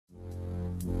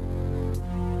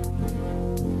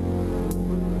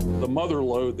The mother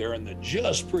lode there in the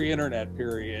just pre-internet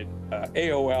period,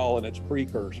 AOL and its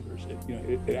precursors.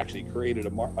 It actually created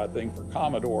a thing for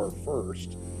Commodore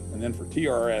first, and then for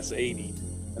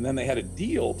TRS-80, and then they had a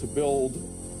deal to build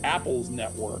Apple's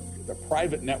network, the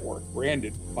private network,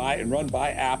 branded by and run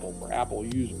by Apple for Apple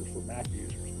users, for Mac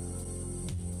users.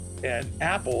 And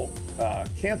Apple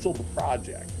canceled the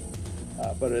project,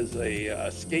 but as a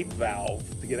escape valve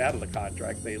to get out of the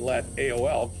contract, they let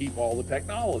AOL keep all the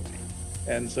technology.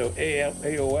 And so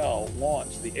AOL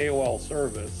launched the AOL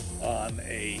service on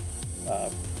a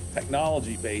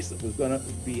technology base that was going to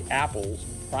be Apple's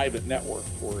private network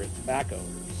for its Mac owners.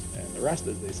 And the rest,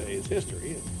 as they say, is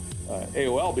history.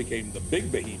 AOL became the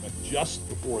big behemoth just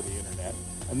before the internet,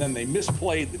 and then they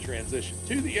misplayed the transition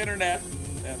to the internet,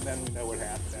 and then we know what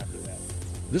happened after that.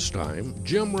 This time,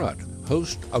 Jim Rutt,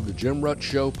 host of the Jim Rutt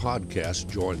Show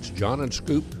podcast, joins Jon and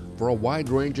Scoop for a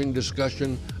wide-ranging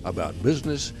discussion about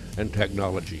business and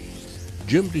technology.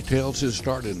 Jim details his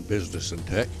start in business and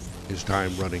tech, his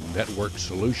time running network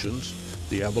solutions,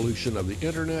 the evolution of the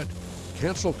internet,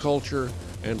 cancel culture,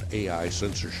 and AI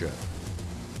censorship.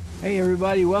 Hey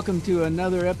everybody, welcome to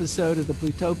another episode of the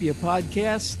Plutopia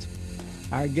podcast.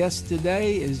 Our guest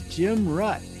today is Jim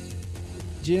Rutt.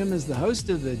 Jim is the host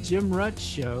of the Jim Rutt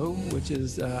Show, which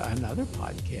is another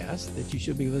podcast that you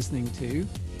should be listening to.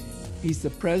 He's the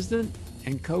president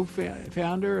and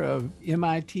co-founder of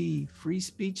MIT Free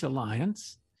Speech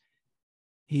Alliance.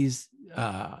 He's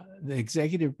the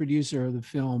executive producer of the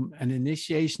film An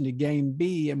Initiation to Game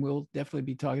B, and we'll definitely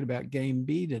be talking about Game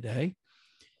B today.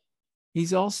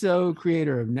 He's also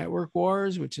creator of Network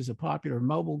Wars, which is a popular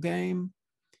mobile game.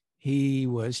 He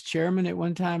was chairman at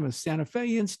one time of Santa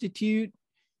Fe Institute,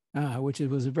 which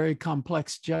was a very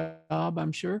complex job,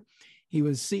 I'm sure. He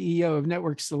was CEO of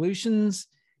Network Solutions,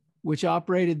 which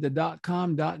operated the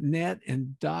 .com, .net,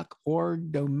 and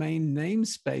 .org domain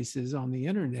namespaces on the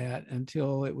internet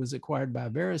until it was acquired by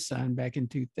Verisign back in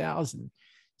 2000.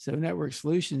 So Network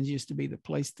Solutions used to be the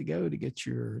place to go to get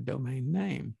your domain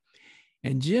name.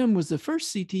 And Jim was the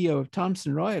first CTO of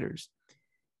Thomson-Reuters.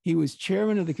 He was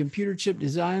chairman of the computer chip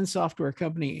design software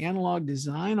company Analog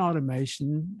Design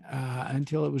Automation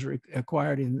until it was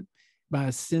acquired by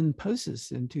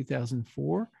Synposis in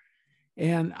 2004.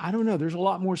 And I don't know, there's a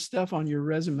lot more stuff on your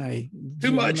resume.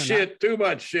 Too much shit.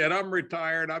 I'm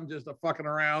retired. I'm just a fucking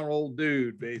around old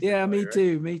dude, basically. Yeah, me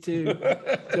too.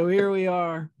 So here we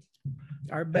are.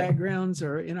 Our backgrounds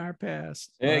are in our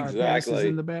past. Exactly. Our past is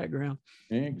in the background.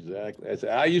 Exactly.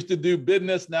 I used to do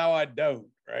business. Now I don't,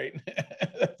 right?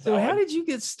 So how did you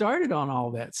get started on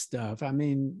all that stuff? I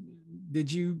mean,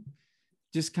 did you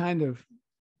just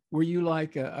were you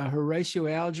like a Horatio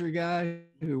Alger guy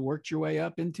who worked your way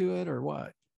up into it, or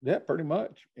what? Yeah, pretty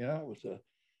much. I was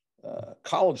a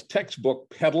college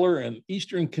textbook peddler in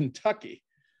Eastern Kentucky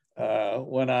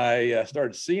when I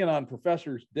started seeing on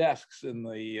professors' desks in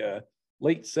the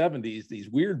late 70s these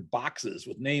weird boxes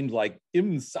with names like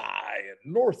IMSI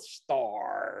and North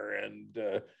Star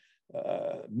and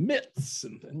MITS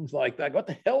and things like that. What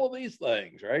the hell are these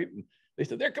things, right? And they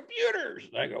said, they're computers.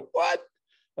 And I go, what?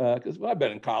 Because when I've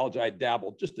been in college, I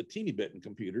dabbled just a teeny bit in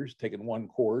computers, taken one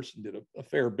course and did a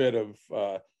fair bit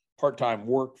of part-time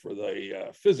work for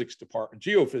the physics department,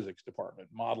 geophysics department,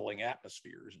 modeling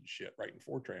atmospheres and shit, writing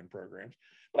Fortran programs.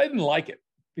 But I didn't like it.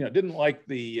 Didn't like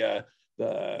the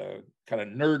kind of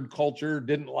nerd culture,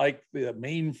 didn't like the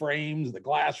mainframes, the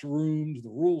glass rooms, the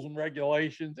rules and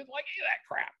regulations, didn't like any of that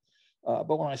crap.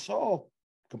 But when I saw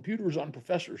computers on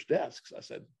professors' desks, I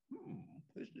said,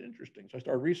 this is interesting. So I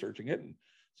started researching it and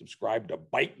subscribed to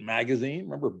Byte magazine.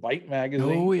 Remember Byte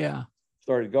magazine? Oh, yeah.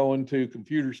 Started going to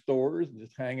computer stores and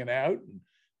just hanging out and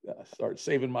started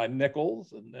saving my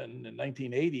nickels. And then in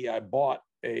 1980, I bought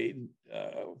a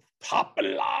top of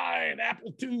the line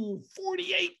Apple II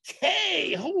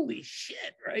 48K. Holy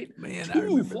shit, right? Man,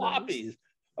 two floppies. Those.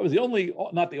 I was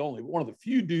not the only, but one of the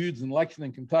few dudes in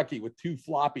Lexington, Kentucky with 2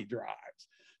 floppy drives.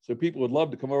 So people would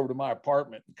love to come over to my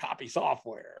apartment and copy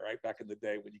software, right? Back in the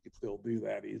day when you could still do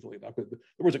that easily enough. There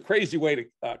was a crazy way to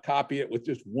copy it with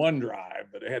just one drive,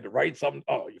 but it had to write something.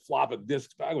 Oh, you flop a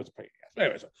disk. I was a pain in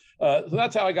the ass. Anyway, so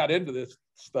that's how I got into this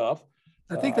stuff.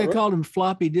 I think they called them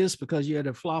floppy disks because you had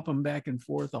to flop them back and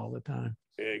forth all the time.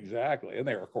 Exactly. And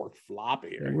they were, of course,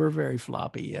 floppy. Right? They were very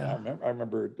floppy, yeah. I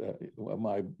remember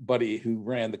my buddy who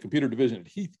ran the computer division at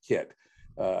Heathkit,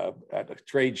 at a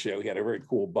trade show, he had a very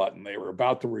cool button. They were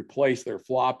about to replace their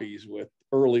floppies with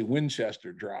early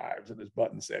Winchester drives, and his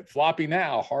button said, floppy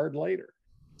now, hard later.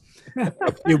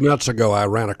 A few months ago, I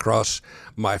ran across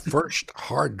my first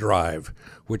hard drive,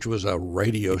 which was a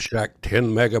Radio Shack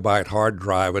 10 megabyte hard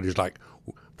drive. And it's like,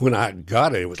 when I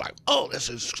got it, it was like, oh, this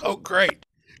is so great.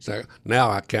 So now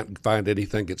I can't find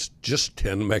anything that's just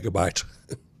 10 megabytes.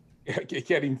 You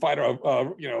can't even find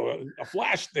a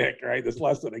flash stick, right? That's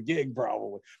less than a gig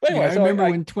probably. But anyway, I remember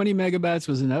when 20 megabytes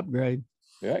was an upgrade.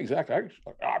 Yeah, exactly.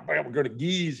 I go to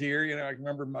Geese here. I can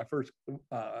remember my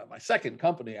second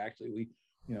company, actually, we,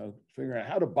 figuring out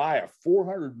how to buy a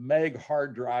 400 meg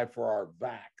hard drive for our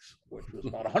VAX, which was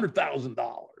about $100,000,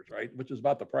 right? Which is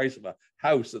about the price of a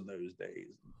house in those days.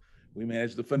 We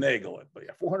managed to finagle it, but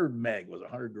yeah, 400 meg was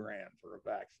 $100,000 for a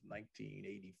VAX in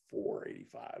 1984,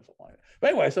 85, something like that. But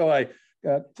anyway, so I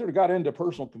sort of got into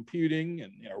personal computing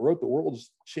and wrote the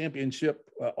world's championship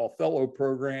Othello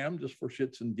program just for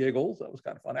shits and giggles. That was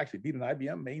kind of fun. Actually beat an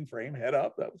IBM mainframe head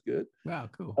up. That was good. Wow,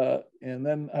 cool. And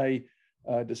then I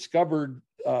discovered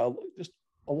just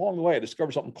along the way, I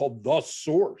discovered something called The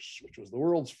Source, which was the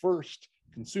world's first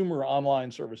consumer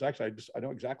online service. Actually, I know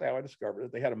exactly how I discovered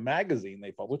it. They had a magazine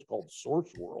they published called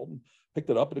Source World, and picked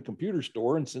it up at a computer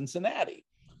store in Cincinnati.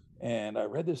 And I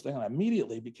read this thing and I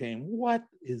immediately became, what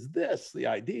is this? The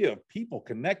idea of people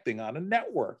connecting on a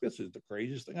network. This is the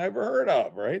craziest thing I ever heard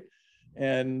of, right?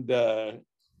 And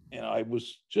I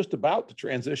was just about to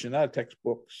transition out of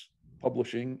textbooks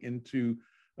publishing into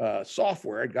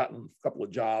software. I'd gotten a couple of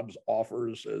jobs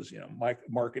offers as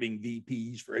marketing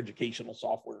VPs for educational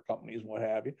software companies and what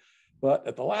have you. But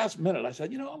at the last minute, I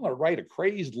said, I'm going to write a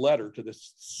crazed letter to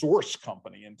this Source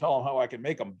company and tell them how I can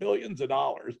make them billions of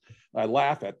dollars. I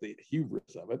laugh at the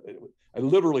hubris of it. I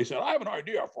literally said, I have an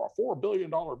idea for a $4 billion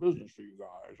business for you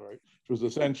guys, right? Which was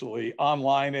essentially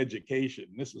online education.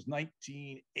 This is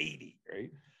 1980, right?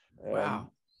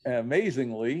 Wow. And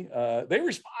amazingly, they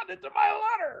responded to my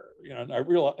letter. And I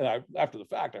realized, after the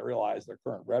fact, I realized their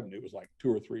current revenue was like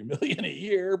 2 or 3 million a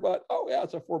year. But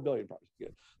it's a $4 billion probably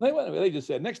good. They just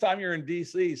said, next time you're in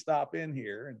DC, stop in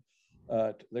here.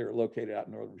 And they were located out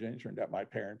in Northern Virginia. Turned out my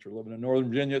parents were living in Northern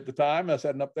Virginia at the time. I was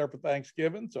heading up there for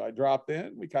Thanksgiving, so I dropped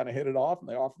in. We kind of hit it off, and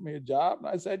they offered me a job, and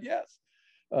I said yes.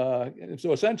 And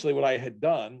so essentially, what I had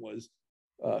done was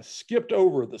skipped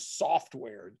over the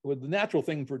software. The natural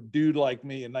thing for a dude like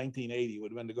me in 1980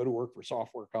 would have been to go to work for a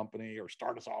software company or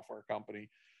start a software company.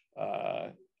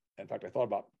 In fact, I thought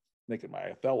about making my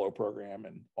Othello program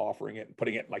and offering it and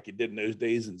putting it like you did in those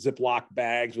days in Ziploc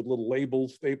bags with little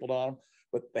labels stapled on them.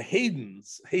 But the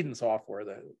Hayden software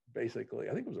that basically,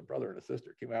 I think it was a brother and a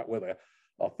sister, came out with a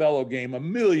Othello game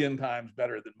 1,000,000 times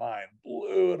better than mine,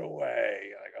 blew it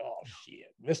away. Like, oh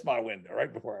shit, missed my window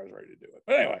right before I was ready to do it.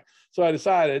 But anyway, so I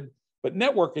decided, but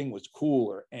networking was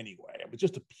cooler anyway. It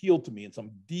just appealed to me in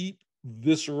some deep,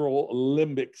 visceral,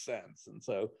 limbic sense. And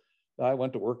so I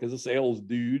went to work as a sales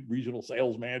dude, regional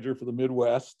sales manager for the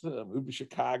Midwest, moved to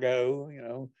Chicago,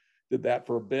 did that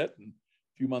for a bit. And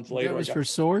a few months later, that was for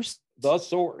Source? The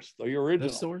Source, the original.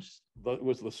 The Source?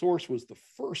 The Source was the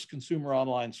first consumer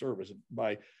online service.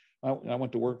 I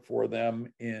went to work for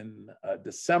them in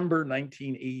December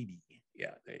 1980.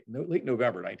 Yeah, late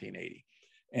November 1980.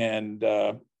 And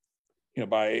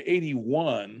by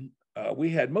 81, we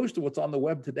had most of what's on the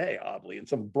web today, oddly, in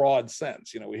some broad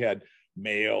sense. We had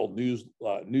mail, news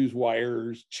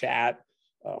wires, chat,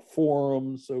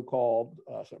 forums, so-called,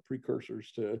 some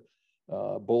precursors to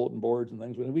bulletin boards and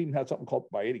things. We even had something called,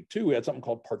 by 82, we had something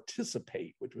called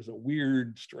Participate, which was a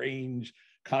weird, strange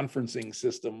conferencing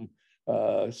system,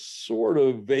 sort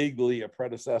of vaguely a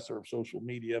predecessor of social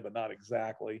media, but not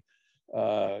exactly.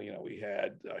 We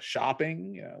had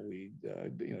shopping,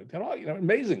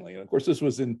 amazingly. And of course, this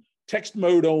was in text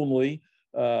mode only.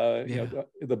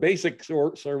 The basic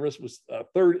service was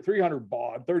 300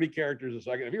 baud, 30 characters a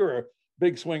second. If you were a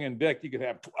big swinging dick, you could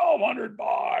have 1,200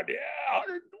 baud,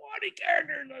 120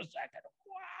 characters a second.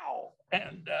 Wow.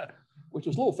 And which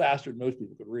was a little faster than most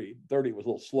people could read. 30 was a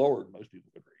little slower than most people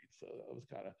could read. So that was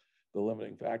kind of the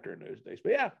limiting factor in those days.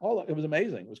 But yeah, it was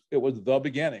amazing. It was the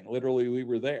beginning. Literally, we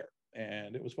were there,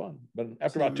 and it was fun. But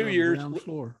after about 2 years,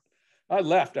 I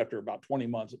left after about 20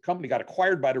 months. The company got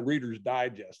acquired by the Reader's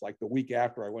Digest, like the week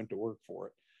after I went to work for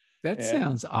it. That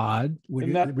sounds odd.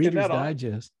 Reader's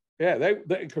Digest. Yeah, they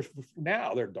because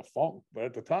now they're defunct, but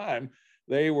at the time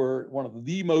they were one of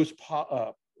the most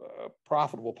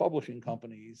profitable publishing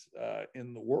companies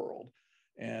in the world,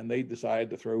 and they decided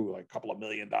to throw like a couple of $1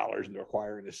 million into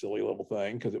acquiring this silly little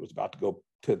thing because it was about to go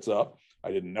tits up.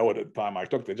 I didn't know it at the time I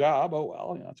took the job. Oh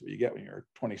well, that's what you get when you're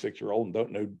a 26-year-old and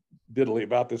don't know diddly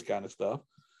about this kind of stuff.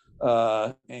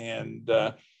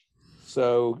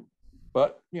 So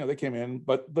But, they came in,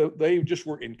 but they just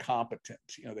were incompetent.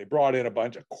 They brought in a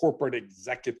bunch of corporate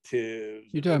executives.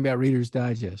 You're talking about Reader's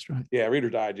Digest, right? Yeah,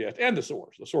 Reader's Digest and the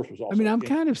Source. The Source was also. I mean, I'm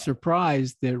kind of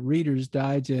surprised that Reader's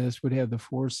Digest would have the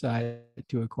foresight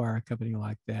to acquire a company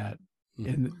like that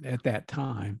at that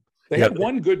time. They had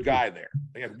one good guy there.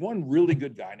 They had one really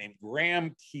good guy named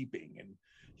Graham Keeping. And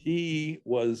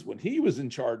when he was in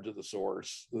charge of the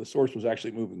Source was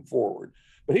actually moving forward.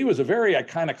 But he was a very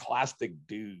iconoclastic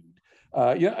dude.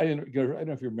 I don't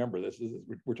know if you remember this.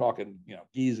 We're talking,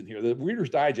 geese in here. The Reader's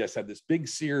Digest had this big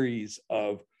series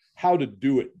of how to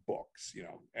do it books,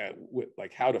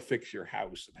 like how to fix your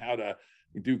house and how to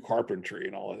do carpentry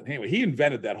and all that. Anyway, he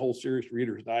invented that whole series for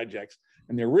Reader's Digest.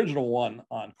 And the original one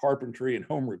on carpentry and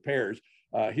home repairs,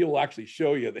 he'll actually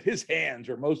show you that his hands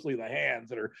are mostly the hands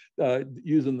that are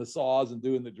using the saws and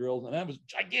doing the drills. And that was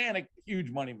gigantic,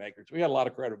 huge money maker. So we had a lot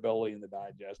of credibility in the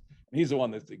digest. And he's the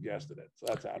one that suggested it. So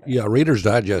that's how it happened. Yeah, Reader's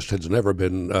Digest has never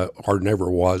been or never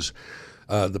was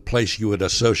the place you would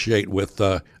associate with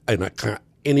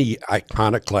any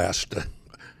iconoclast.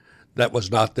 That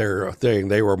was not their thing.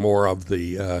 They were more of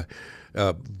the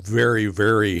very,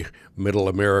 very middle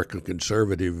American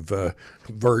conservative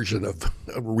version of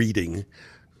reading.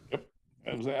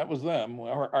 Yep, that was them.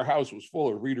 Our house was full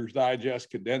of Reader's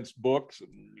Digest condensed books,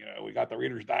 and we got the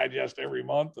Reader's Digest every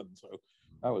month, and so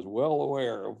I was well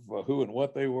aware of who and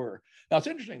what they were. Now it's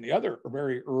interesting. The other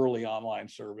very early online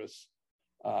service,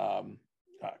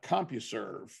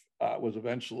 CompuServe, was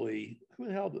eventually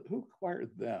who acquired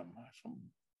them?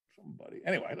 Somebody.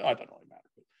 Anyway, it doesn't really matter.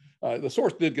 The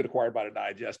Source did get acquired by the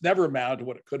Digest, never amounted to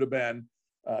what it could have been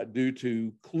due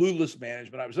to clueless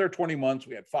management. I was there 20 months.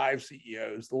 We had 5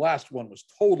 CEOs. The last one was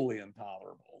totally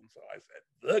intolerable. And so I said,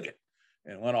 look it,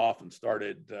 and went off and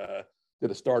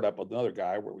did a startup with another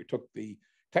guy where we took the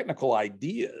technical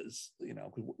ideas,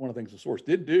 because one of the things the Source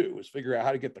did do was figure out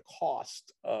how to get the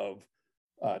cost of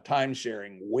time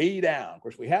sharing way down. Of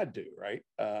course, we had to, right?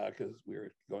 Because we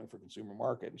were going for consumer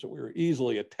market. And so we were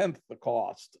easily 1/10 the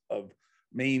cost of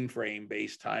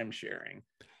mainframe-based time sharing.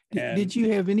 Did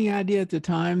you have any idea at the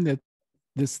time that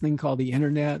this thing called the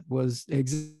internet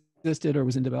existed or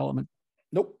was in development?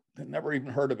 Nope, I never even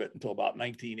heard of it until about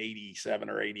 1987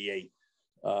 or 88.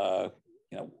 And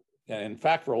in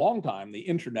fact, for a long time, the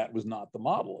internet was not the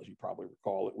model, as you probably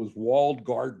recall. It was walled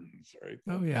gardens, right?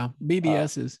 Oh yeah,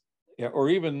 BBSs. Yeah, or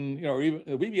even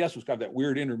the BBS was kind of that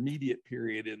weird intermediate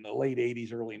period in the late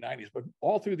 80s, early 90s, but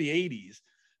all through the 80s,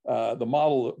 the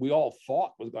model that we all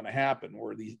thought was going to happen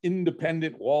were these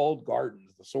independent walled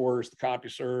gardens, the Source, the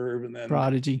CompuServe, and then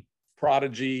Prodigy.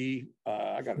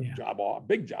 I got a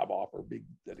big job offer,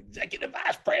 that executive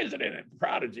vice president at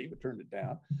Prodigy, but turned it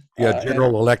down. Yeah,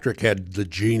 General Electric had the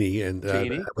Genie, and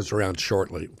that was around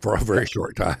shortly for a very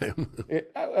short time.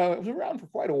 It was around for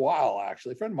quite a while,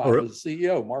 actually. A friend of mine was the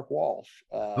CEO, Mark Walsh.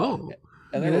 And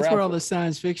that's where all the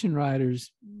science fiction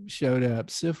writers showed up.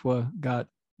 SIFWA got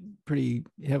pretty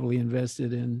heavily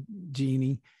invested in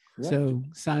Genie. Right. So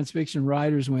science fiction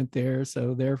writers went there.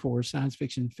 So therefore, science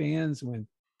fiction fans went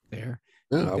there.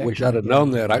 Yeah, I wish I'd have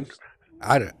known that.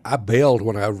 I bailed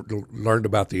when I learned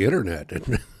about the internet,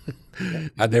 and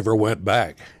I never went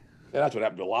back. Yeah, that's what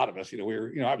happened to a lot of us. I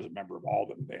was a member of all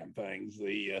them damn things.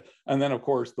 And then of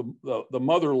course the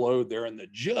mother lode there in the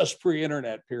just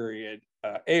pre-internet period,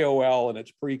 AOL and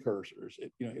its precursors.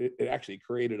 It actually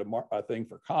created a thing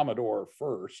for Commodore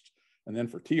first, and then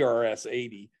for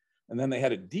TRS-80, and then they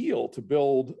had a deal to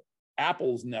build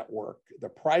Apple's network, the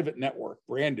private network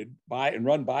branded by and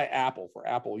run by Apple for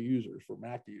Apple users, for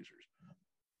Mac users.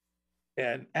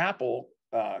 And Apple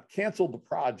canceled the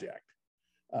project,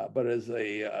 but as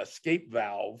a escape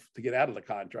valve to get out of the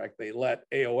contract, they let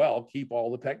AOL keep all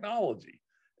the technology.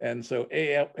 And so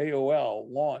AOL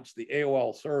launched the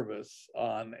AOL service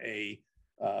on a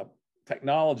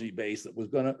technology base that was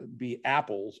going to be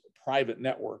Apple's private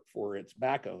network for its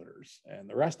Mac owners. And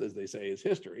the rest, as they say, is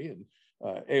history. And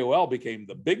AOL became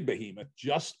the big behemoth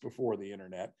just before the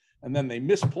internet. And then they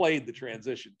misplayed the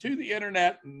transition to the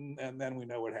internet. And then we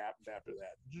know what happened after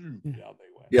that. Down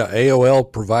they went. Yeah,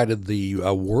 AOL provided the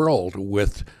world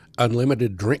with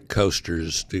unlimited drink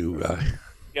coasters to...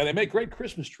 Yeah, they make great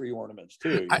Christmas tree ornaments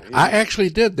too. I actually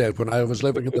did that when I was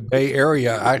living in the Bay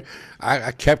Area.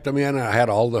 I kept them in. I had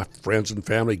all the friends and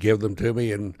family give them to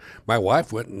me, and my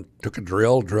wife went and took a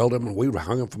drill, drilled them, and we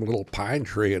hung them from a little pine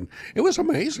tree, and it was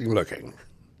amazing looking.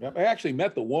 Yep, I actually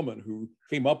met the woman who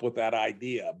came up with that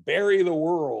idea: bury the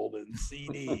world in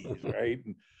CDs, right?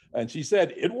 And she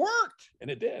said it worked,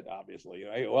 and it did. Obviously,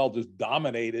 AOL just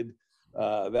dominated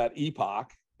that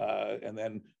epoch. And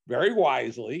then very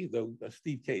wisely, though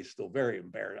Steve K is still very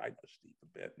embarrassed. I know Steve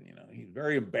a bit, and, he's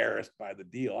very embarrassed by the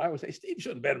deal. I would say, Steve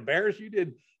shouldn't have been embarrassed. You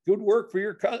did good work for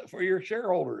your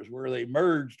shareholders, where they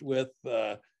merged with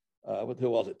who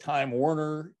was it? Time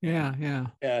Warner. Yeah.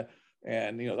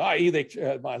 And i.e.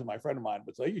 my friend of mine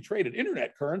would say, you traded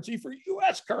internet currency for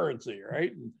U.S. currency,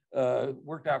 right? And,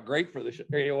 worked out great for the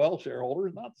AOL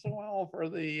shareholders, not so well for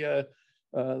the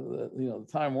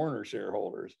Time Warner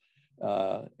shareholders.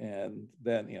 And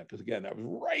then, because again, that was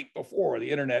right before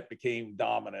the internet became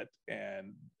dominant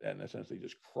and essentially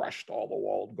just crushed all the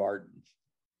walled gardens.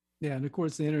 Yeah, and of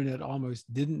course, the internet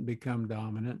almost didn't become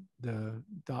dominant. The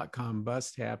 .com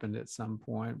bust happened at some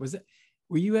point.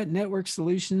 Were you at Network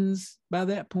Solutions by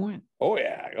that point? Oh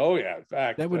yeah. In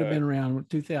fact, that would have been around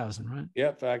 2000, right? Yeah.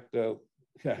 In fact, the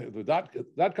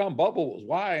 .com bubble was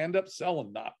why I ended up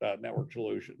selling Network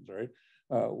Solutions. Right.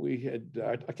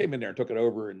 I came in there and took it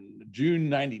over in June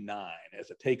 '99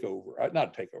 as a takeover,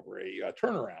 not a takeover, a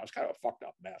turnaround. It's kind of a fucked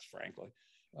up mess, frankly.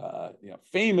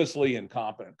 Famously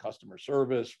incompetent customer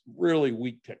service, really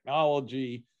weak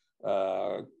technology.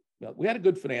 We had a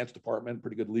good finance department,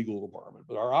 pretty good legal department,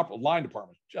 but our line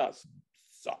department just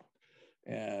sucked.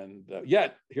 And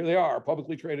yet here they are, a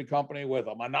publicly traded company with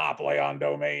a monopoly on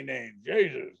domain names.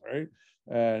 Jesus, right?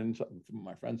 And some of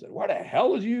my friends said, "Why the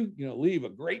hell did you, leave a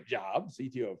great job,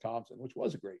 CTO of Thomson, which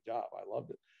was a great job. I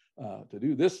loved it, to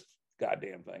do this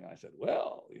goddamn thing?" I said,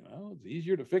 "Well, it's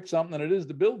easier to fix something than it is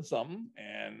to build something.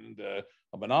 And a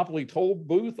monopoly toll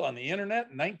booth on the internet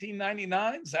in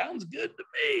 1999 sounds good to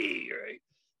me, right?"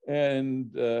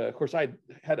 And of course, I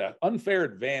had an unfair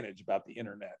advantage about the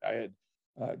internet. I had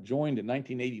joined in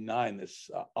 1989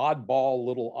 this oddball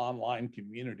little online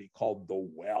community called The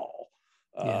Well.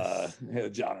 Yes.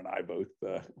 John and I both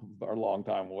are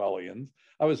longtime Wellians.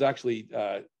 I was actually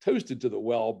toasted to The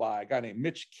Well by a guy named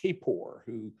Mitch Kapor,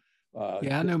 who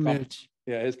I know Mitch.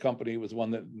 Yeah, his company was one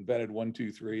that invented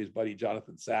 123. His buddy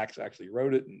Jonathan Sachs actually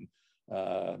wrote it, and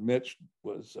Mitch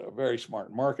was a very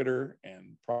smart marketer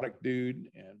and product dude,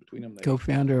 and between them,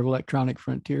 co-founder of Electronic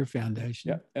Frontier Foundation.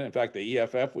 Yeah, and in fact, the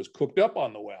EFF was cooked up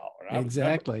on The Well.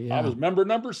 Exactly. I was member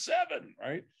number 7,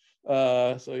 right?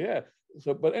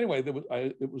 But anyway,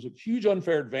 it was a huge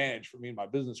unfair advantage for me in my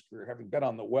business career, having been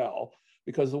on The Well,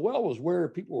 because The Well was where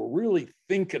people were really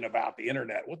thinking about the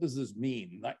internet. What does this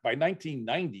mean? By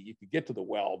 1990, you could get to The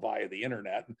Well via the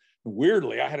internet. And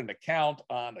weirdly, I had an account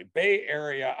on a Bay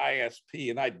Area ISP,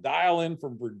 and I'd dial in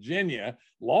from Virginia,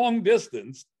 long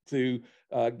distance, to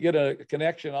get a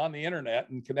connection on the internet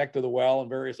and connect to The Well and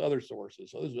various other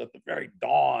sources. So this was at the very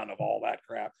dawn of all that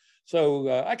crap. So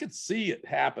I could see it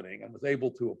happening and was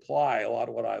able to apply a lot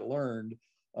of what I learned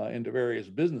into various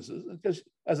businesses. Because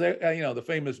as the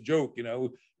famous joke,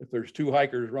 if there's 2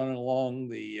 hikers running along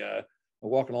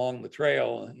walking along the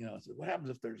trail, I said, "What happens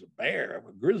if there's a bear? If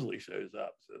a grizzly shows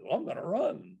up?" I said, "Well, I'm going to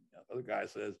run." The other guy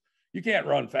says, "You can't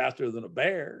run faster than a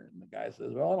bear." And the guy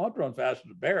says, "Well, I don't have to run faster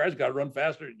than a bear. I just got to run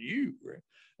faster than you."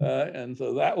 And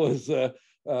so that was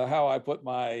how I put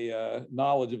my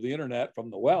knowledge of the internet from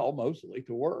The Well mostly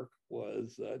to work,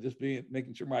 was just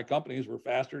making sure my companies were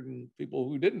faster than people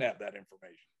who didn't have that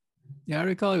information. Yeah, I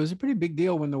recall it was a pretty big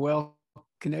deal when The Well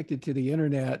connected to the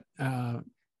internet.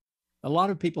 A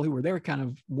lot of people who were there kind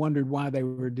of wondered why they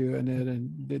were doing it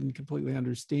and didn't completely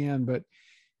understand, but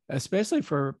especially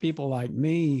for people like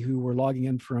me who were logging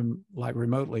in from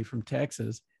remotely from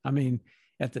Texas. I mean,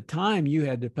 at the time you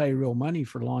had to pay real money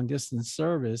for long distance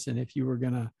service. And if you were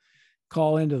going to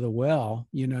call into The Well,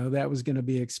 that was going to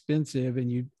be expensive,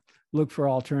 and you'd look for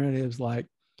alternatives like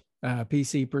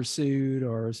PC Pursuit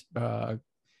or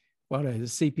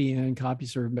CPN,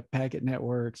 CompuServe Packet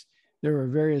Networks. There were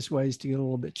various ways to get a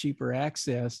little bit cheaper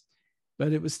access,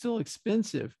 but it was still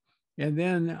expensive. And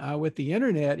then with the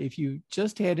internet, if you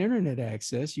just had internet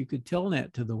access, you could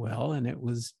telnet to The Well, and it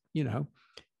was,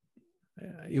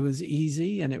 it was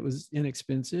easy and it was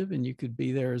inexpensive, and you could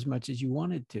be there as much as you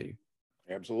wanted to.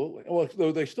 Absolutely. Well,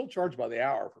 though they still charge by the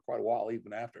hour for quite a while,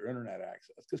 even after internet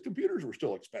access, because computers were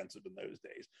still expensive in those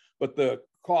days, but the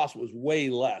cost was way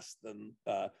less than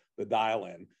the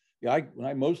dial-in. When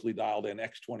I mostly dialed in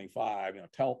X25,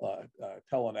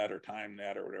 Telenet or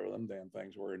TimeNet or whatever them damn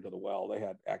things were into The Well, they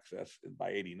had access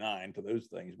by '89 to those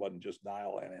things. It wasn't just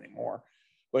dial-in anymore.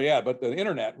 But the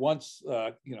internet, once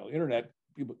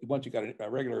once you got a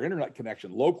regular internet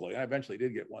connection locally, I eventually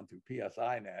did get one through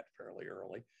PSINet fairly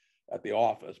early at the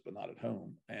office, but not at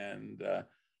home, and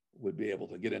would be able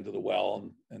to get into The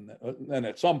Well. And then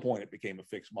at some point it became a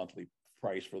fixed monthly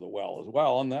price for The Well as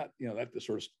well. And that, that just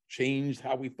sort of changed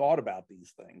how we thought about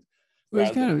these things. Well,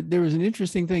 it's kind of, there was an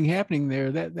interesting thing happening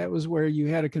there. That was where you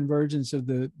had a convergence of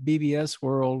the BBS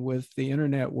world with the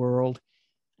internet world,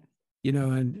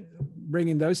 and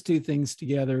bringing those two things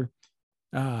together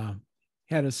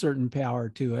had a certain power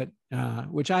to it,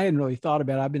 which I hadn't really thought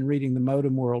about. I've been reading The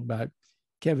Modem World by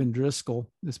Kevin Driscoll,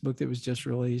 this book that was just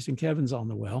released, and Kevin's on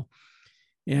the well.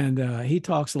 And he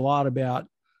talks a lot about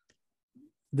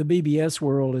the BBS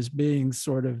world as being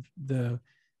sort of the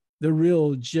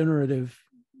real generative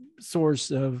source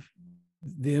of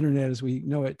the internet as we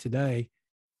know it today,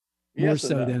 more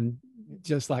so than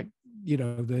just like, the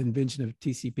invention of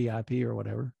TCP/IP or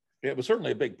whatever. It was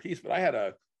certainly a big piece, but I had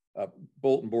a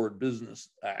bulletin board business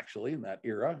actually in that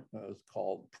era. It was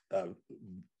called, what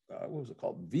was it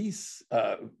called?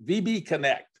 VB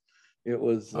Connect. It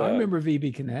was. I remember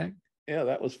VB Connect. Yeah,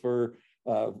 that was for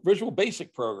Visual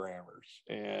Basic programmers.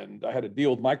 And I had a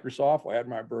deal with Microsoft. I had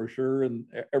my brochure in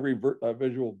every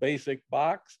Visual Basic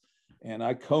box. And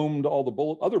I combed all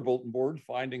the other bulletin boards,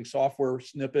 finding software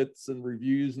snippets and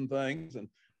reviews and things. And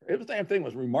the damn thing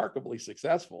was remarkably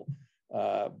successful.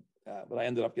 But I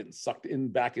ended up getting sucked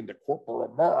back into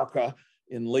corporate America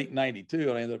in late '92.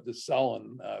 And I ended up just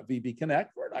selling VB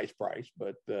Connect for a nice price.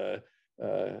 But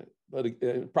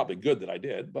probably good that I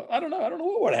did. But I don't know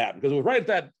what would happen, because it was right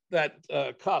at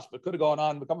that cusp. It could have gone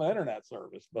on to become an internet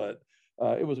service. But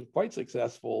it was a quite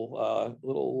successful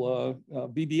little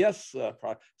BBS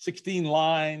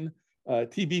 16-line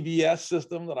TBBS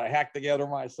system that I hacked together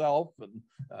myself, and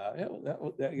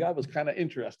that was kind of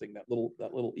interesting. That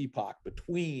little epoch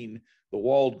between the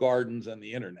walled gardens and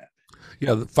the internet.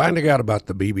 Yeah, finding out about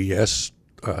the BBS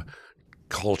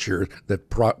culture that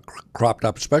cropped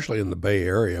up, especially in the Bay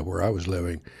Area where I was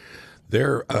living,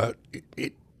 there,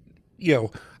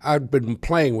 I'd been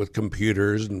playing with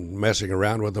computers and messing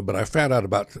around with them, but I found out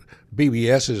about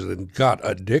BBSs and got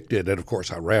addicted. And of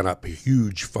course, I ran up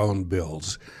huge phone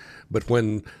bills. But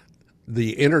when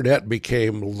the internet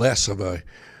became less of a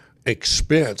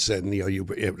expense, and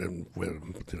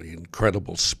with the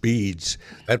incredible speeds,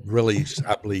 that really,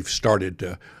 I believe, started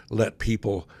to let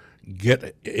people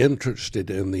get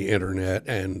interested in the internet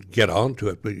and get onto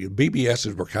it. But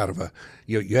BBSs were kind of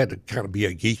you had to kind of be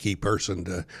a geeky person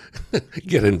to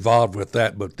get involved with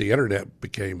that. But the internet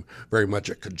became very much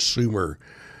a consumer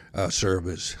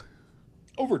service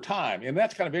over time, and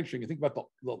that's kind of interesting. You think about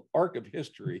the arc of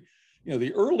history.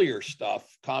 The earlier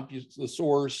stuff, the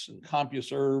Source and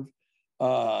CompuServe,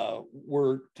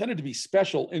 tended to be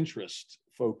special interest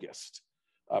focused,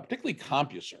 particularly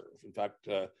CompuServe. In fact,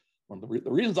 one of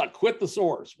the reasons I quit the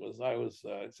Source was I was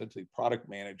essentially product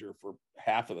manager for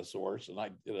half of the Source, and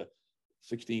I did a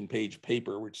 16-page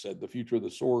paper which said the future of the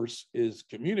Source is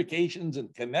communications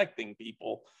and connecting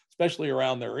people, especially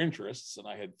around their interests. And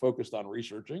I had focused on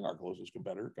researching our closest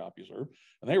competitor, CompuServe,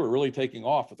 and they were really taking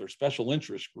off with their special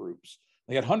interest groups.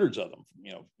 They had hundreds of them.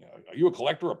 Are you a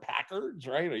collector of Packards,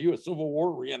 right? Are you a Civil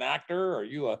War reenactor? Are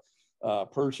you a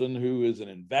person who is an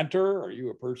inventor? Are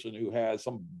you a person who has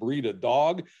some breed of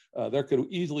dog? There could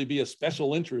easily be a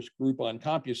special interest group on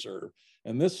CompuServe.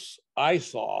 And this I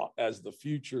saw as the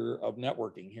future of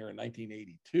networking here in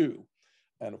 1982.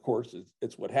 And of course,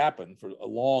 it's what happened for a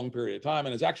long period of time.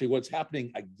 And it's actually what's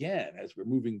happening again as we're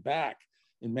moving back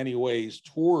in many ways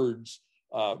towards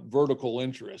vertical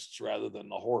interests rather than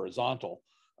the horizontal.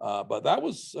 But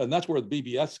that's where the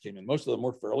BBS came in. Most of them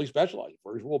were fairly specialized,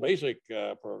 Visual Basic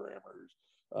programmers,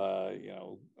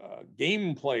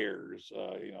 game players,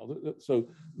 so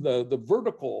the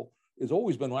vertical has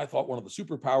always been, I thought, one of the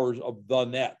superpowers of the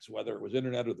nets, whether it was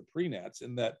internet or the pre-nets,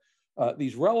 in that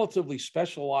these relatively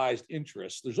specialized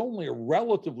interests, there's only a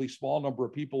relatively small number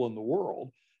of people in the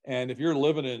world. And if you're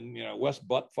living in, West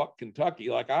Buttfuck, Kentucky,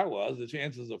 like I was, the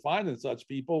chances of finding such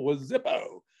people was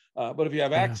zippo. But if you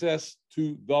have access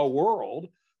to the world,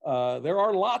 there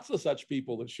are lots of such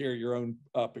people that share your own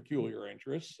peculiar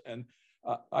interests. And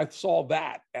I saw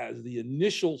that as the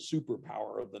initial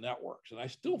superpower of the networks. And I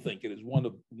still think it is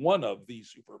one of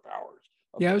these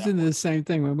superpowers. Yeah, I was into the same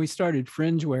thing. When we started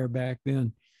Fringeware back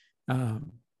then,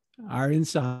 our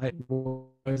insight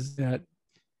was that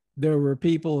there were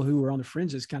people who were on the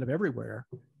fringes kind of everywhere.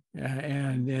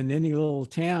 And in any little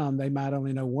town, they might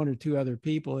only know one or two other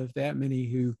people, if that many,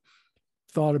 who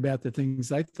thought about the things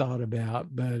they thought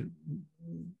about, but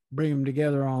bring them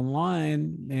together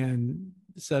online and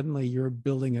suddenly you're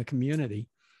building a community.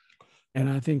 And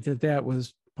I think that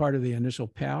was part of the initial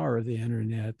power of the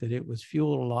internet, that it was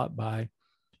fueled a lot by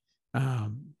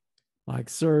like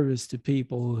service to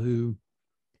people who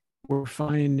were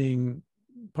finding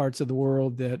parts of the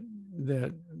world that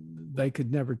they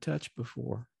could never touch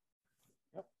before.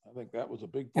 Yep, I think that was a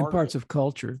big part. And parts of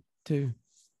culture too.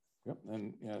 Yep.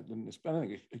 And I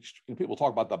think people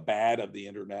talk about the bad of the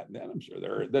internet, and I'm sure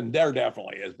there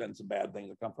definitely has been some bad things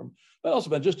that come from, but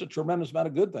also been just a tremendous amount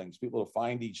of good things. People to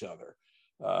find each other.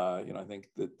 I think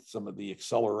that some of the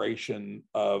acceleration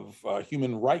of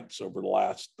human rights over the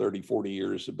last 30, 40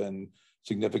 years have been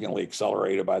significantly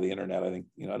accelerated by the internet. I think,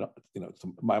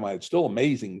 to my mind, it's still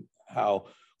amazing how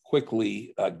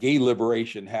quickly gay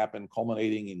liberation happened,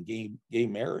 culminating in gay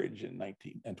marriage in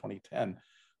 2010.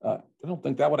 I don't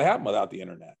think that would have happened without the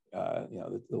internet.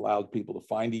 It allowed people to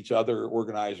find each other,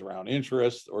 organize around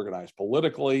interests, organize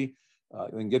politically,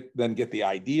 then get the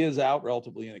ideas out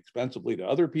relatively inexpensively to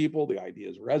other people. The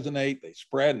ideas resonate, they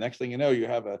spread. Next thing you know, you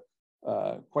have a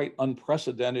quite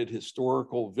unprecedented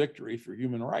historical victory for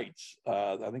human rights.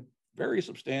 I think very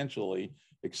substantially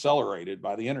accelerated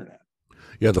by the internet.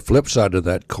 Yeah, the flip side of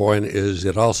that coin is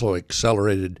it also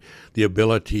accelerated the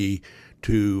ability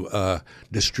to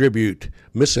distribute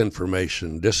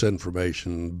misinformation,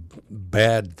 disinformation,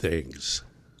 bad things.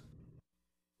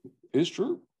 It is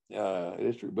true. It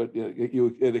is true. But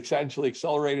it essentially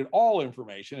accelerated all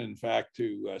information. In fact,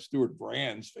 to Stuart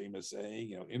Brand's famous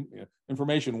saying,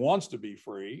 information wants to be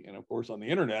free. And of course, on the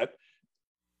internet,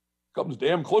 comes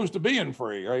damn close to being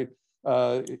free, right?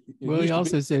 Well, he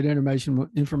also said information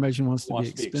wants to be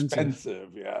expensive.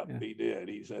 Yeah, he did.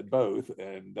 He said both.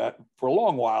 And that for a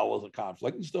long while was a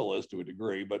conflict, and still is to a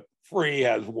degree, but free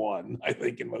has won, I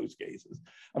think, in most cases.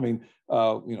 I mean,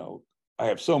 I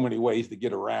have so many ways to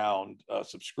get around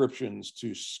subscriptions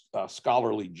to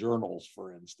scholarly journals,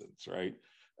 for instance, right?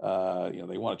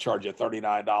 They want to charge you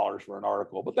 $39 for an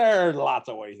article, but there's lots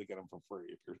of ways to get them for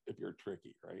free if you're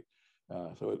tricky, right?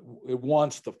 So it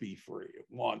wants to be free. It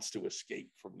wants to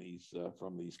escape from these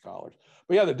scholars.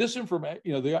 But yeah, the disinformation,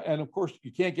 and of course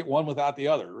you can't get one without the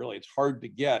other. Really, it's hard to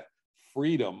get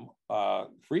freedom.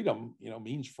 Freedom,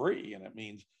 means free, and it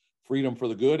means freedom for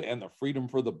the good and the freedom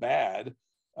for the bad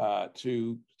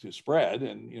to spread.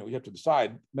 And you have to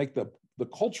decide, make the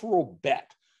cultural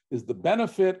bet: is the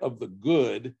benefit of the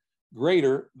good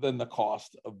greater than the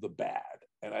cost of the bad?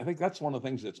 And I think that's one of the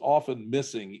things that's often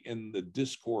missing in the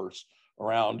discourse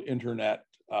around internet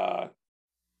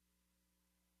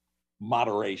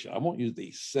moderation. I won't use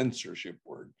the censorship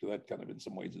word, because that kind of in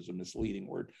some ways is a misleading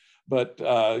word. But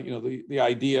the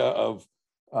idea of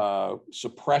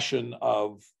suppression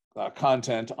of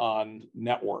content on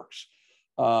networks.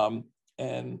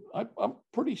 And I'm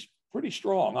pretty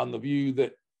strong on the view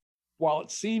that while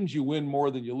it seems you win more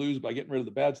than you lose by getting rid of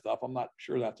the bad stuff, I'm not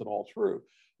sure that's at all true.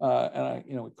 And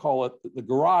we call it the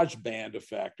garage band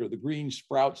effect, or the green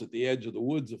sprouts at the edge of the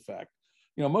woods effect.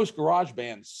 Most garage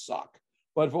bands suck,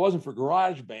 but if it wasn't for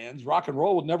garage bands, rock and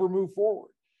roll would never move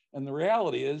forward. And the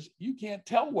reality is, you can't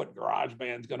tell what garage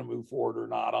band's going to move forward or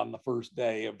not on the first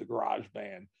day of the garage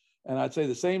band. And I'd say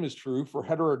the same is true for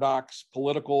heterodox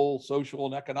political, social,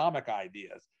 and economic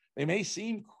ideas. They may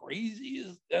seem crazy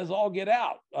as all get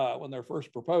out when they're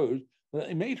first proposed, but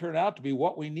it may turn out to be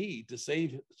what we need to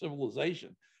save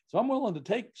civilization. So I'm willing to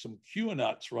take some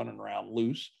QAnuts running around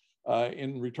loose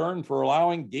in return for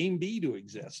allowing Game B to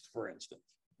exist, for instance.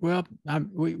 Well,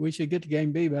 we should get to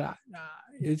Game B, but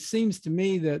it seems to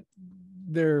me that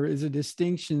there is a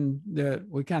distinction that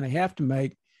we kind of have to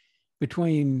make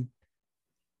between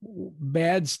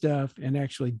bad stuff and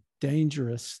actually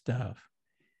dangerous stuff.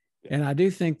 And I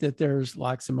do think that there's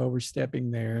like some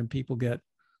overstepping there, and people get,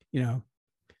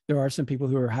 there are some people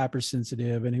who are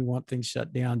hypersensitive and who want things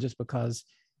shut down just because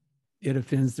it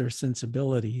offends their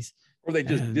sensibilities. Or they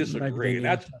just disagree. And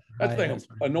that's the thing that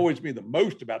annoys me the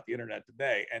most about the internet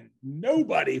today. And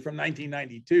nobody from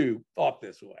 1992 thought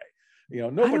this way.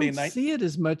 Nobody. I don't see it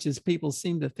as much as people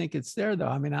seem to think it's there, though.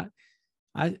 I mean,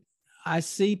 I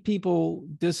see people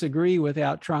disagree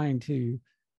without trying to.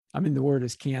 I mean, the word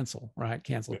is cancel, right?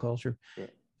 Cancel culture. Yeah.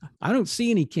 I don't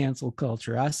see any cancel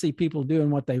culture. I see people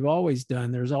doing what they've always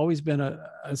done. There's always been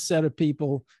a set of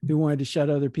people who wanted to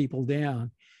shut other people down,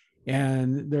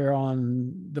 and they're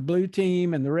on the blue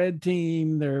team and the red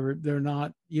team. They're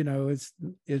not,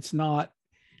 it's not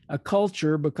a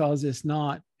culture because there's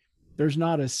not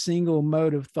a single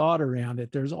mode of thought around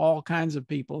it. There's all kinds of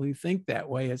people who think that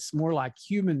way. It's more like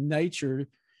human nature,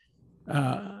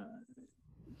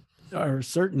 or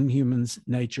certain humans'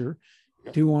 nature,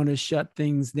 to want to shut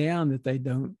things down that they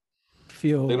don't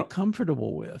feel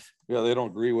comfortable with. Yeah, they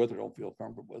don't agree with or don't feel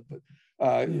comfortable with.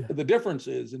 But the difference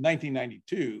is, in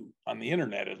 1992, on the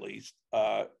internet at least,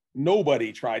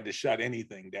 nobody tried to shut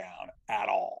anything down at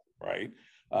all, right?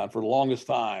 For the longest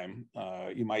time,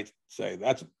 you might say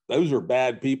those are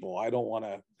bad people. I don't want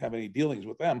to have any dealings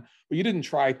with them. But you didn't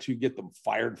try to get them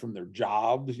fired from their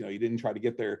jobs. You didn't try to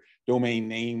get their domain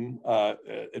name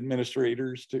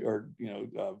administrators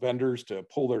vendors to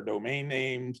pull their domain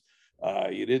names.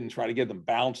 You didn't try to get them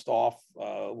bounced off,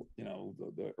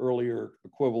 the earlier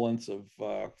equivalents of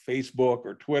Facebook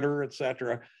or Twitter, et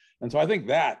cetera. And so I think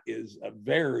that is a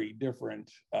very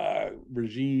different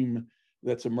regime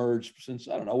that's emerged since,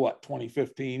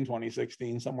 2015,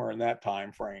 2016, somewhere in that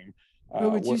time frame.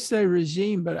 You say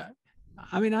regime, but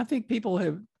I think people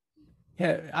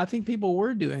I think people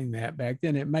were doing that back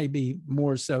then. It may be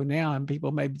more so now, and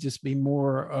people may just be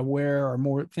more aware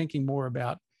or thinking more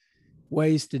about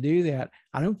ways to do that.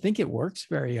 I don't think it works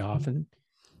very often.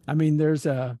 I mean, there's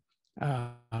our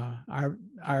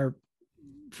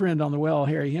friend on the well,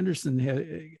 Harry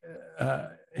Henderson,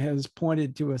 has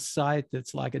pointed to a site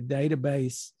that's like a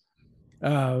database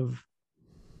of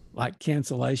like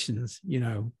cancellations,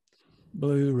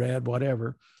 blue, red,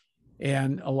 whatever.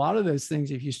 And a lot of those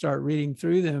things, if you start reading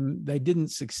through them, they didn't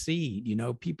succeed.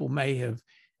 People may have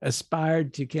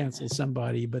aspired to cancel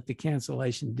somebody, but the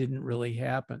cancellation didn't really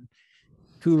happen.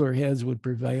 Cooler heads would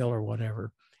prevail or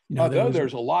whatever.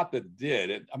 There's a lot that did.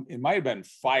 It might have been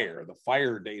FIRE, the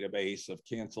FIRE database of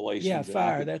cancellations. Yeah,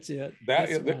 FIRE, that's it.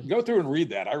 Go through and read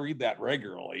that. I read that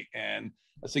regularly, and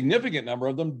a significant number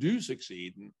of them do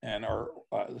succeed, and are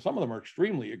some of them are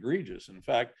extremely egregious. In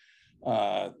fact,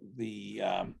 the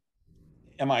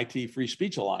MIT Free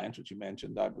Speech Alliance, which you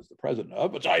mentioned, I was the president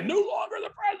of, which I'm no longer the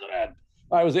president.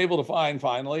 I was able to find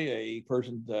finally a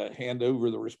person to hand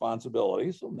over the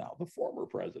responsibility. So now the former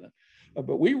president.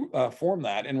 But we formed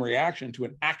that in reaction to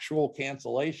an actual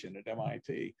cancellation at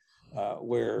MIT,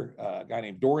 where a guy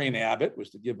named Dorian Abbott was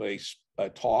to give a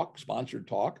talk, sponsored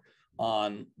talk,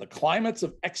 on the climates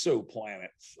of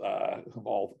exoplanets, of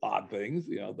all odd things.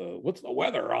 What's the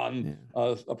weather on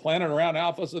a planet around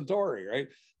Alpha Centauri, right?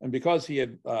 And because he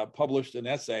had published an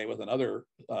essay with another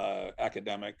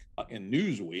academic in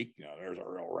Newsweek, there's a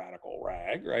real radical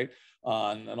rag, right,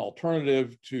 on an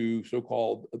alternative to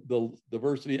so-called the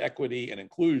diversity, equity, and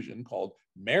inclusion called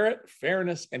merit,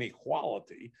 fairness, and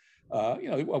equality,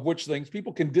 of which things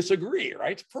people can disagree,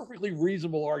 right? It's a perfectly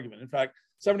reasonable argument. In fact,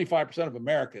 75% of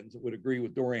Americans would agree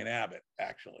with Dorian Abbott,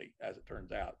 actually, as it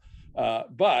turns out.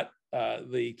 But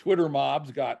the Twitter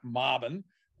mobs got mobbing,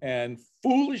 and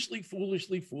foolishly,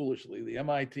 the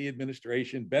MIT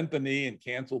administration bent the knee and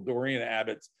canceled Dorian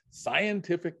Abbott's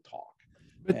scientific talk.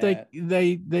 But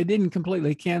they didn't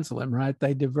completely cancel him, right?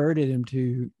 They diverted him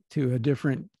to a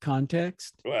different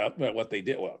context. Well, what they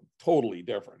did, totally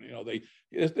different.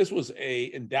 This was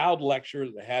a endowed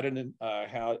lecture that had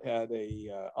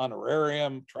a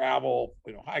honorarium, travel,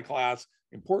 high class,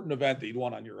 important event that you'd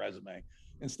want on your resume.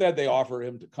 Instead, they offered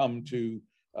him to come to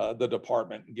the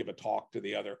department and give a talk to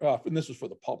the other, and this was for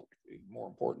the public, more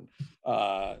important,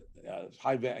 high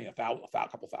value, a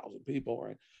couple thousand people,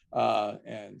 right?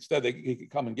 And instead, he could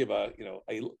come and give a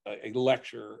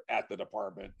lecture at the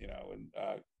department, and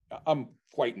I'm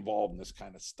quite involved in this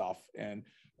kind of stuff, and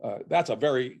that's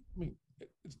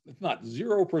it's not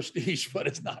zero prestige, but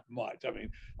it's not much. I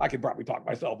mean, I could probably talk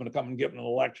myself into coming and giving a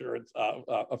lecture at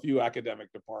a few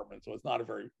academic departments, so it's not a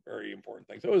very, very important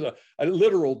thing. So it was a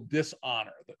literal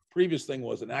dishonor. The previous thing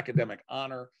was an academic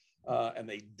honor, and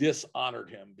they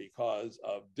dishonored him because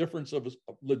of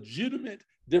legitimate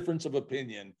difference of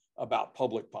opinion about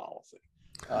public policy.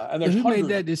 And who made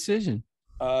that decision?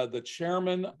 The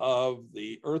chairman of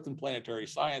the Earth and Planetary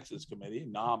Sciences Committee,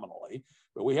 nominally,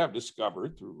 but we have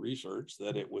discovered through research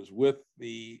that it was with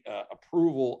the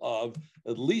approval of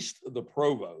at least the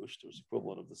provost, who's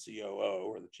equivalent of the COO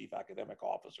or the chief academic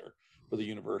officer for the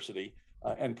university,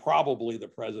 and probably the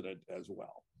president as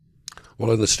well.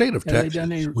 Well, in the state of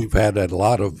Texas, we've had a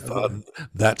lot of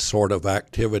that sort of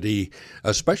activity,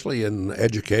 especially in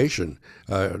education,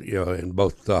 in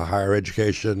both higher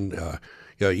education,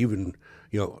 even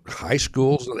high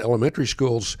schools and elementary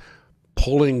schools,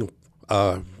 pulling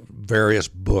various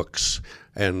books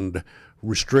and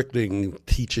restricting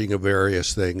teaching of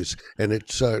various things. And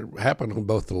it's happened on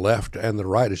both the left and the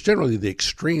right. It's generally the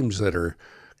extremes that are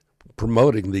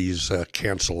promoting these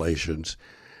cancellations.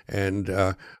 And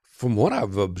from what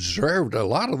I've observed, a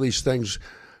lot of these things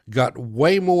got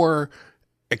way more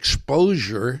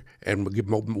exposure and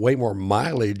way more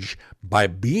mileage by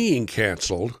being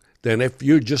canceled than if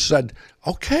you just said,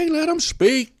 okay, let them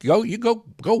speak. Go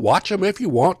watch them if you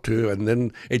want to. And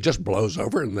then it just blows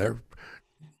over and they're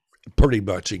pretty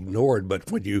much ignored.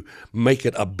 But when you make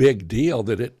it a big deal,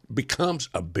 then it becomes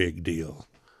a big deal.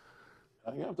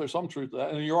 There's some truth to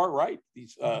that. And you are right.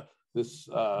 These this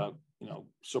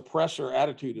suppressor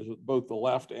attitude is with both the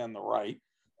left and the right.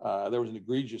 There was an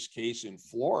egregious case in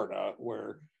Florida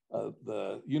where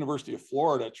the University of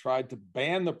Florida tried to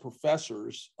ban the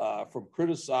professors from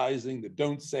criticizing the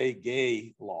 "Don't Say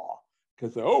Gay" law,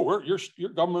 because you're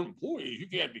government employees, you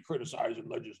can't be criticizing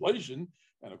legislation.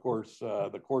 And of course,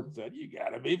 the court said, "You got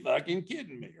to be fucking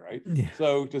kidding me," right? Yeah.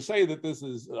 So to say that this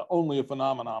is only a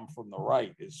phenomenon from the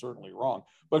right is certainly wrong.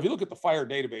 But if you look at the FIRE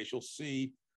database, you'll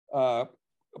see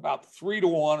about 3 to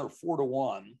 1 or 4 to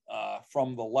 1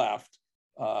 from the left.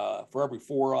 For every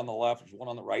 4 on the left, there's 1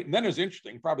 on the right. And then there's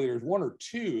interesting, probably there's 1 or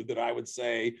 2 that I would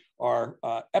say are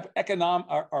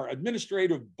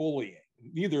administrative bullying,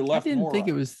 neither left nor right. I didn't think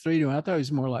it was 3 to 1. I thought it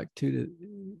was more like 2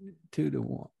 to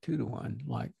 1,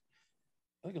 like.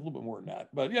 I think a little bit more than that,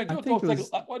 but yeah,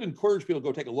 I'd encourage people to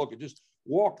go take a look and just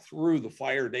walk through the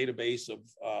FIRE database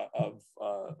of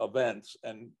events,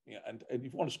 and if you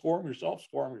want to score them yourself,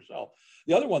 score them yourself.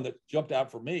 The other one that jumped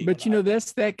out for me, but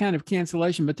that's that kind of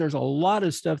cancellation. But there's a lot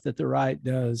of stuff that the right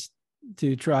does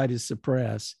to try to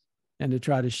suppress and to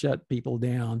try to shut people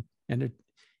down, and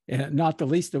not the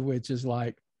least of which is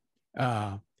like,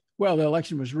 well, the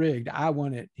election was rigged, I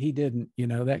won it, he didn't,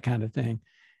 that kind of thing.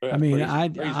 Yeah, I mean,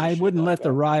 I wouldn't let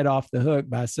the right off the hook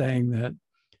by saying that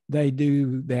they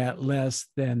do that less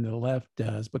than the left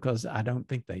does, because I don't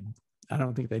think they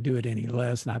do it any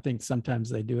less, and I think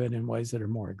sometimes they do it in ways that are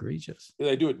more egregious.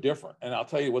 They do it different, and I'll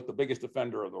tell you what the biggest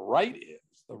offender of the right is.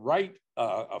 The right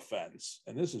offense,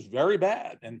 and this is very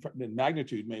bad, and in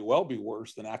magnitude may well be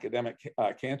worse than academic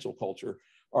cancel culture,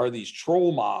 are these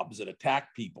troll mobs that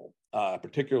attack people,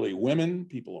 particularly women,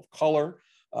 people of color,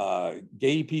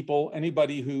 gay people,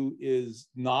 anybody who is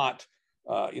not,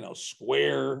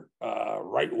 square,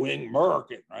 right-wing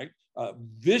American, right?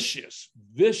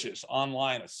 Vicious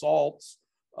online assaults,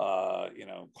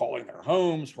 calling their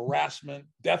homes, harassment,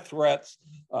 death threats.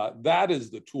 That is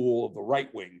the tool of the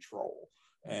right-wing troll.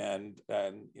 And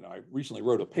I recently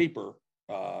wrote a paper,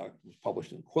 it was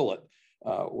published in Quillette,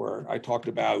 where I talked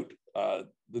about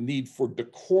the need for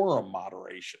decorum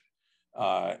moderation.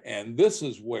 And this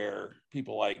is where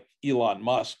people like Elon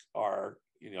Musk are,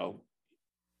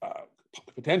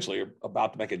 potentially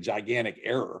about to make a gigantic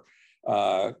error.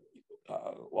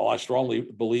 While I strongly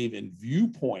believe in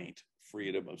viewpoint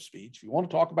freedom of speech, if you want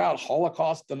to talk about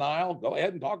Holocaust denial, go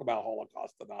ahead and talk about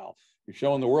Holocaust denial. You're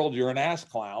showing the world you're an ass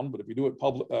clown, but if you do it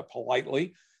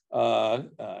politely,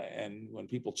 and when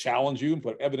people challenge you and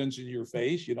put evidence in your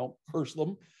face, you don't curse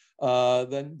them,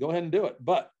 then go ahead and do it.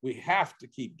 But we have to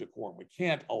keep decorum. We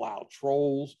can't allow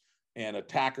trolls and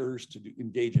attackers to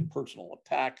engage in personal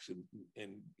attacks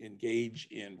and engage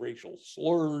in racial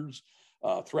slurs,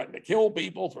 threaten to kill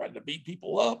people, threaten to beat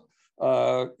people up.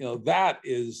 That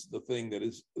is the thing that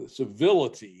is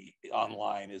civility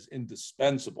online is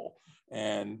indispensable.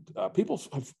 And people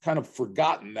have kind of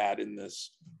forgotten that in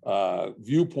this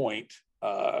viewpoint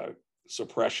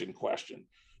suppression question.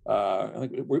 I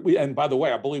think and by the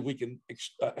way, I believe we can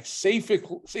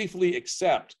safely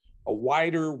accept a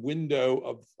wider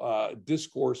window of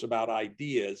discourse about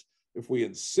ideas if we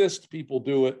insist people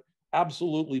do it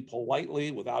absolutely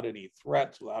politely, without any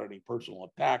threats, without any personal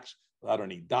attacks, without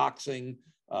any doxing,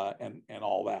 and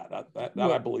all that. That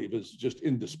I believe is just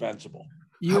indispensable.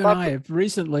 You and I have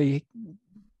recently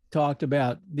talked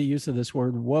about the use of this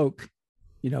word woke,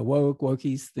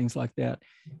 wokies, things like that.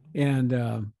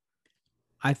 And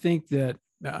I think that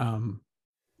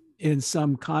in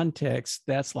some contexts,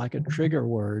 that's like a trigger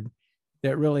word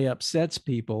that really upsets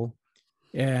people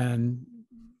and,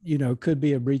 could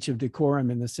be a breach of decorum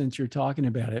in the sense you're talking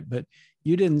about it. But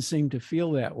you didn't seem to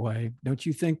feel that way. Don't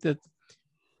you think that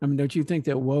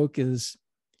woke is,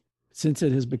 since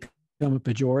it has become a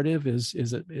pejorative,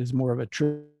 is more of a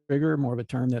trigger, more of a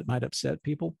term that might upset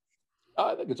people?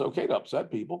 I think it's okay to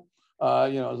upset people. At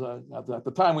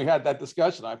the time we had that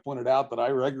discussion, I pointed out that I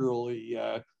regularly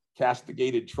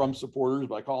castigated Trump supporters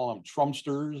by calling them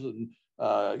Trumpsters, and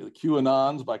the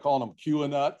QAnons by calling them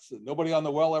QAnuts, and nobody on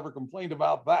the well ever complained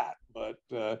about that. But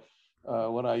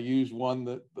when I used one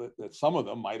that some of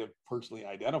them might have personally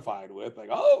identified with, like,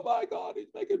 oh my God,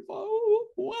 he's making fun.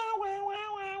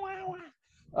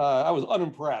 I was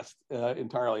unimpressed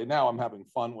entirely. And now I'm having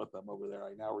fun with them over there.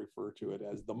 I now refer to it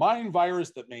as the mind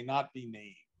virus that may not be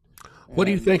named. What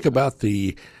do you think about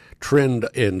the trend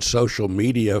in social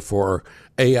media for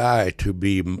AI to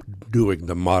be doing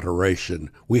the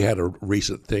moderation? We had a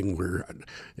recent thing where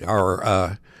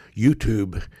our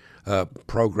YouTube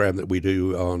program that we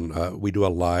do we do a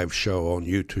live show on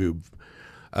YouTube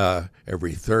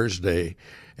every Thursday,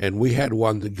 and we had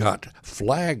one that got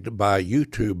flagged by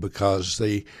YouTube because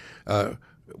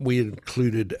we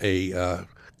included a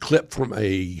clip from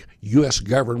a U.S.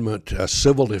 government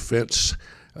civil defense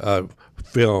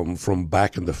film from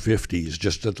back in the 50s,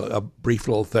 just a brief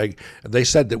little thing. They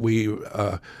said that we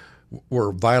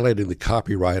were violating the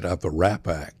copyright of the RAP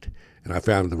Act. And I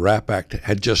found the RAP Act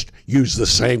had just used the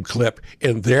same clip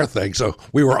in their thing. So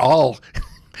we were all,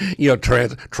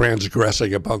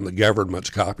 transgressing upon the government's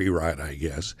copyright, I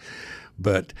guess.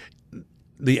 But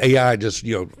the AI just,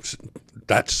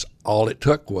 that's all it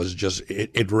took was just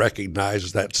it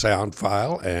recognized that sound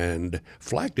file and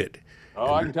flagged it.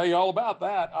 Oh, I can tell you all about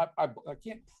that. I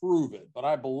can't prove it, but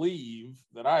I believe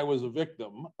that I was a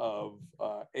victim of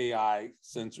AI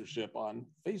censorship on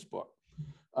Facebook.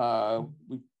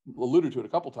 We alluded to it a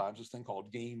couple times. This thing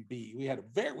called Game B. We had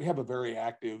a very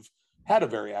active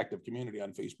community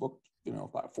on Facebook.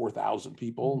 About 4,000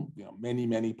 people.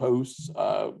 Many posts.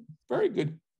 Very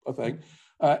good thing.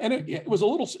 And it's a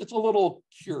little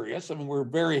curious. I mean, we're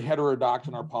very heterodox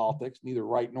in our politics, neither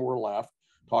right nor left,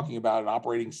 talking about an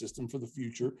operating system for the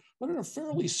future, but in a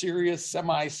fairly serious,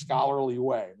 semi-scholarly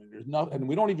way. I mean, and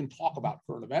we don't even talk about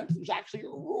current events. There's actually a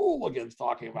rule against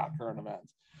talking about current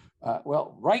events.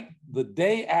 Right the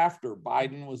day after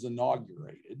Biden was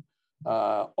inaugurated,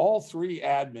 all three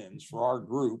admins for our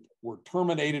group were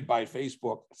terminated by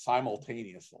Facebook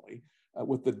simultaneously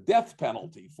with the death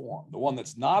penalty form, the one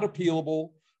that's not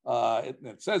appealable.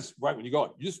 It says right when you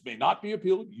go, you just may not be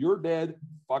appealed. You're dead.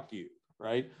 Fuck you.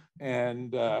 Right.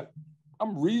 And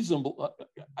I'm reasonable.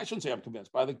 I shouldn't say I'm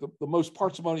convinced, but I think the most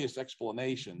parsimonious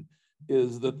explanation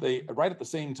is that they, right at the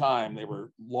same time, they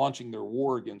were launching their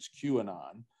war against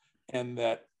QAnon, and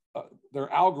that their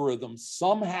algorithm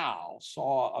somehow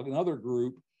saw another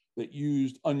group that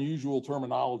used unusual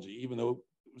terminology, even though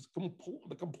it was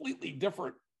a completely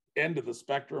different end of the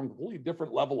spectrum, completely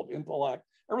different level of intellect.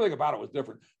 Everything about it was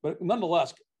different. But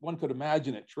nonetheless, one could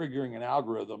imagine it triggering an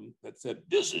algorithm that said,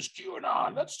 this is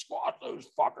QAnon, let's squat those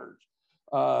fuckers.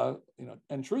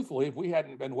 And truthfully, if we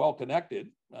hadn't been well connected,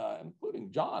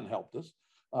 including John helped us,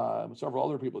 several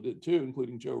other people did too,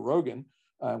 including Joe Rogan,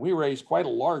 we raised quite a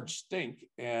large stink,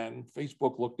 and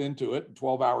Facebook looked into it. And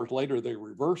 12 hours later, they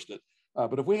reversed it.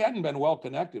 But if we hadn't been well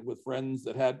connected with friends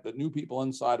that knew people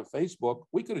inside of Facebook,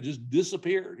 we could have just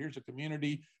disappeared. Here's a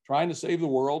community trying to save the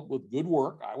world with good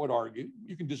work, I would argue.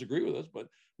 You can disagree with us, but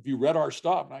if you read our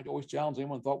stuff, and I always challenge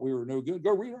anyone who thought we were no good,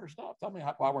 go read our stuff. Tell me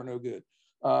why we're no good.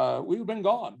 We've been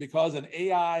gone because an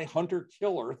AI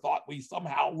hunter-killer thought we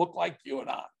somehow look like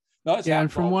QAnon. No, yeah,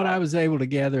 and from what I was able to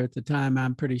gather at the time,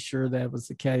 I'm pretty sure that was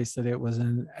the case, that it was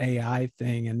an AI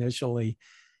thing initially.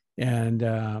 And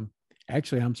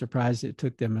actually, I'm surprised it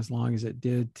took them as long as it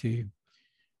did to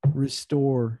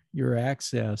restore your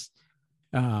access.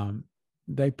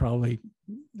 They probably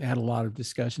had a lot of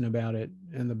discussion about it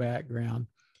in the background.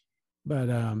 But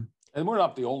and we're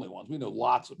not the only ones. We know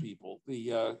lots of people.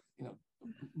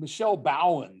 Michelle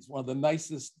Bowens, one of the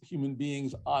nicest human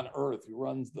beings on earth, who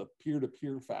runs the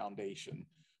Peer-to-Peer Foundation,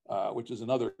 which is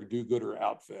another do-gooder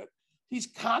outfit. He's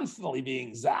constantly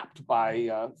being zapped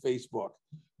by Facebook.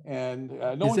 And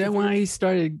is that why he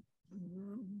started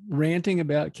ranting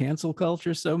about cancel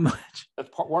culture so much? That's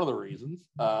one of the reasons.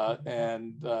 How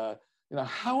in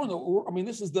the world? I mean,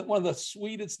 this is one of the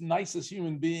sweetest, nicest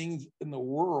human beings in the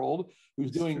world, who's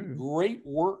doing great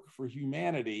work for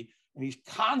humanity, and he's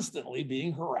constantly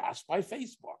being harassed by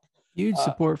Facebook. Huge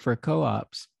support for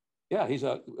co-ops. Yeah, he's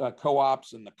a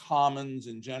co-ops and the commons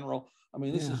in general. I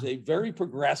mean, this is a very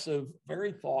progressive,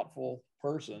 very thoughtful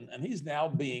person, and he's now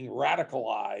being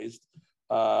radicalized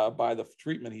by the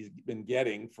treatment he's been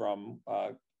getting from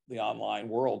the online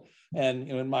world. And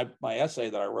in my essay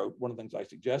that I wrote, one of the things I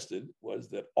suggested was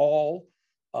that here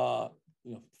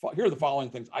are the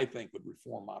following things I think would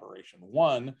reform moderation.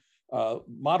 One,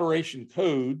 moderation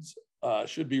codes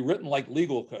should be written like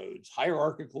legal codes,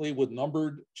 hierarchically with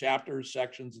numbered chapters,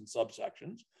 sections, and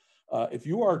subsections. If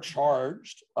you are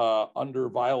charged under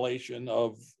violation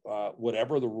of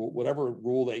whatever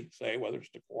rule they say, whether it's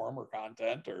decorum or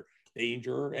content or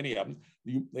danger or any of them,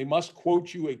 they must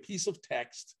quote you a piece of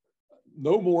text,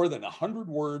 no more than 100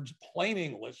 words, plain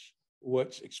English,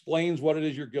 which explains what it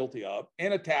is you're guilty of,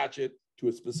 and attach it to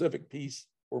a specific piece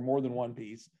or more than one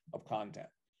piece of content.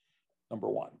 Number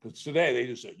one, because today they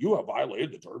just say you have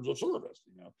violated the terms of service.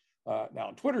 Now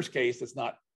in Twitter's case, it's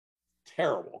not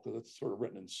terrible because it's sort of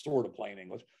written in sort of plain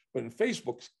English, but in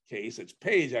Facebook's case, it's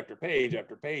page after page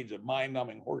after page of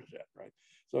mind-numbing horseshit, right?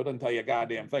 So it doesn't tell you a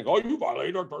goddamn thing. Oh, you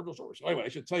violated our terms of service. So anyway, I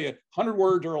should tell you 100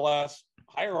 words or less,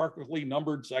 hierarchically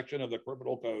numbered section of the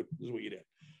criminal code. This is what you did.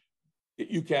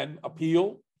 You can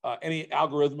appeal any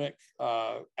algorithmic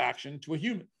action to a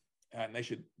human, and they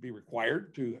should be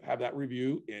required to have that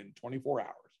review in 24 hours.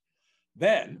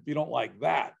 Then, if you don't like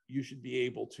that, you should be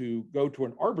able to go to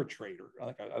an arbitrator.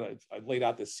 I laid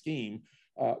out this scheme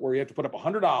where you have to put up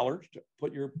 $100 to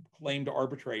put your claim to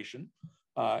arbitration.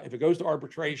 If it goes to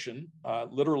arbitration,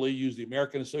 literally use the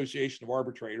American Association of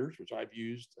Arbitrators, which I've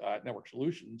used at Network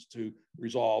Solutions to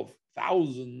resolve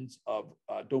thousands of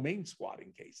domain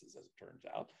squatting cases, as it turns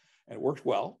out. And it works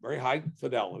well, very high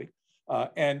fidelity.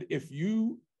 And if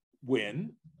you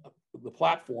win, the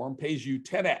platform pays you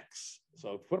 10x.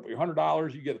 So if you put up your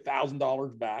 $100, you get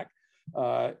 $1,000 back.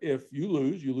 If you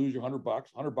lose your $100.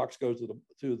 $100 goes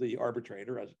to the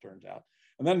arbitrator, as it turns out.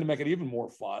 And then to make it even more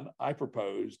fun, I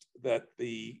proposed that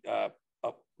the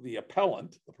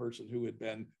appellant, the person who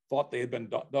thought they had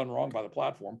been done wrong by the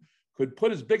platform, could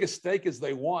put as big a stake as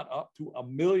they want, up to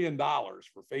 $1 million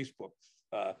for Facebook.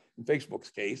 In Facebook's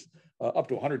case, up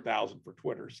to 100,000 for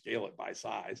Twitter, scale it by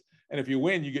size. And if you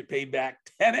win, you get paid back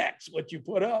 10x what you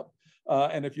put up.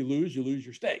 And if you lose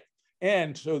your stake.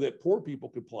 And so that poor people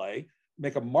could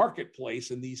make a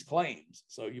marketplace in these claims.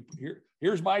 So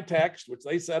here's my text, which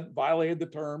they said violated the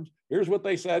terms. Here's what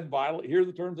they said, here's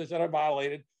the terms they said I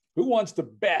violated. Who wants to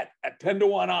bet at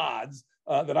 10-to-1 odds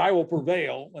that I will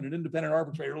prevail when an independent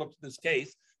arbitrator looks at this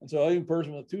case? And so any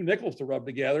person with two nickels to rub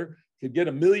together could get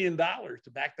 $1 million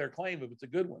to back their claim if it's a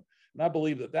good one. And I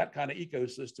believe that kind of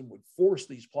ecosystem would force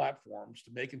these platforms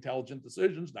to make intelligent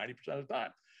decisions 90% of the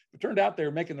time. If it turned out they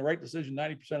were making the right decision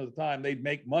 90% of the time, they'd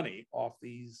make money off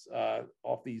these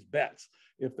bets.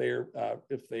 If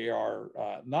they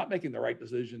are not making the right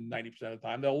decision 90% of the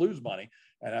time, they'll lose money.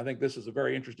 And I think this is a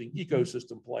very interesting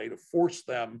ecosystem play to force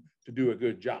them to do a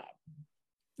good job.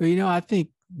 Well, I think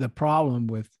the problem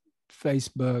with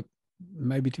Facebook,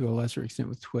 maybe to a lesser extent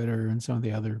with Twitter and some of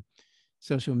the other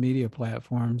social media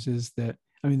platforms, is that,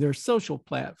 they're social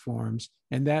platforms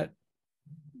and that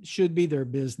should be their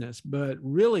business, but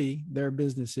really their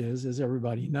business is, as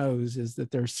everybody knows, is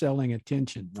that they're selling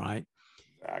attention, right?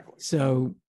 Exactly.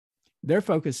 So their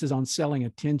focus is on selling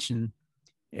attention.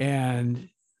 And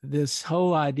this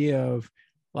whole idea of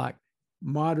like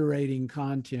moderating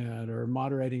content or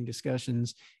moderating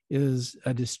discussions is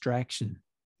a distraction,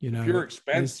 Pure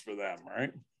expense for them,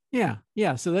 right? Yeah.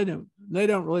 So they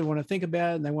don't really want to think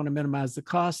about it, and they want to minimize the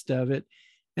cost of it.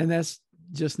 And that's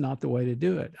just not the way to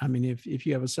do it. If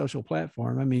you have a social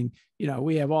platform,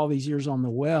 we have all these years on the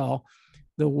well.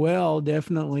 The well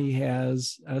definitely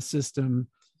has a system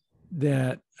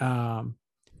that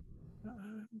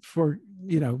for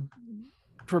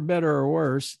better or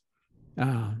worse,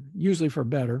 usually for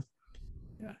better,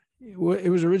 it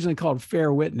was originally called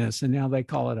Fair Witness, and now they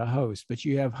call it a host. But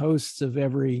you have hosts of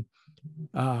every,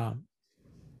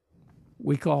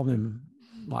 we call them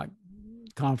like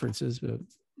conferences, but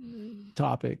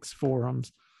topics,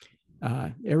 forums.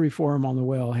 Every forum on the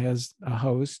well has a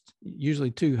host, usually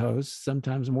 2 hosts,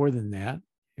 sometimes more than that.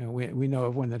 We know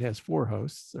of one that has 4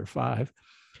 hosts or 5.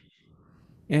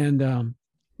 And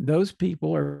those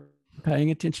people are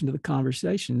paying attention to the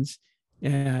conversations,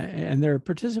 and they're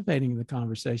participating in the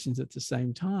conversations at the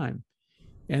same time.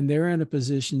 And they're in a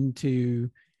position to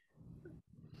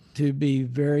be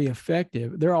very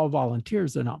effective. They're all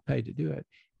volunteers. They're not paid to do it,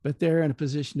 but they're in a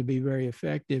position to be very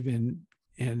effective in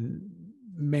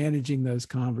managing those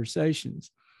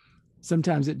conversations.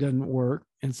 Sometimes it doesn't work,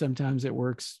 and sometimes it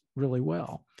works really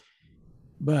well.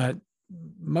 But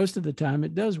most of the time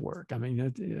it does work.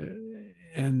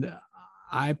 And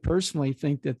I personally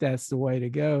think that that's the way to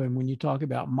go. And when you talk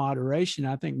about moderation,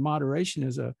 I think moderation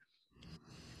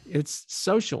it's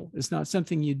social. It's not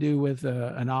something you do with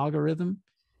an algorithm,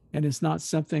 and it's not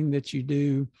something that you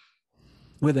do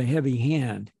with a heavy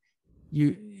hand.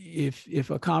 If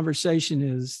a conversation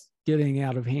is getting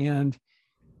out of hand,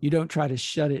 you don't try to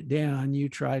shut it down. You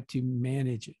try to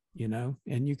manage it,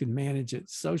 and you can manage it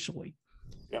socially.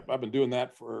 Yep, I've been doing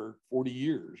that for 40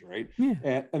 years, right?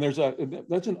 Yeah. And that's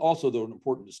also though an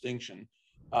important distinction.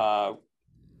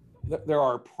 There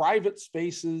are private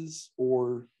spaces,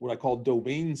 or what I call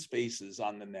domain spaces,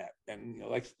 on the net. And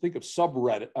think of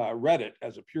subreddit, Reddit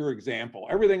as a pure example.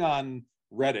 Everything on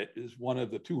Reddit is one of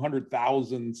the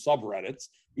 200,000 subreddits.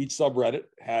 Each subreddit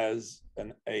has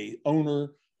a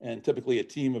owner and typically a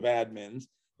team of admins,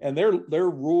 and their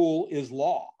rule is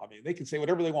law. They can say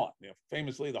whatever they want.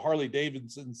 Famously, the Harley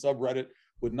Davidson subreddit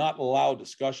would not allow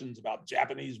discussions about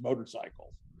Japanese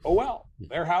motorcycles. Oh well,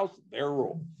 their house, their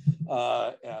rule.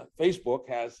 Facebook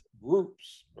has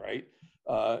groups, right?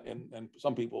 And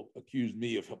some people accuse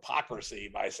me of hypocrisy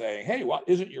by saying, hey, what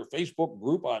isn't your Facebook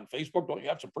group on Facebook? Don't you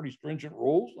have some pretty stringent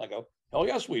rules? I go, hell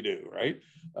yes, we do, right?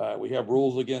 We have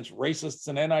rules against racists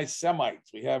and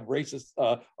anti-Semites. We have racist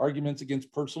arguments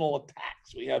against personal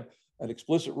attacks. We have an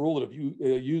explicit rule that if you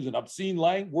use an obscene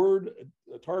word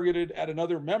targeted at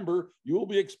another member, you will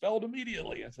be expelled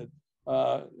immediately. I said,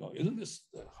 isn't this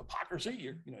hypocrisy?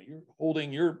 You're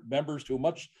holding your members to a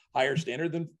much higher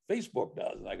standard than Facebook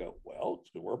does. And I go, well,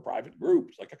 we're a private group.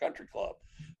 It's like a country club.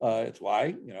 It's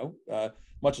why,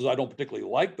 much as I don't particularly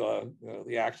like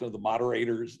the action of the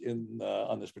moderators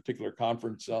on this particular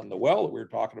conference on the well that we were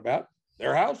talking about,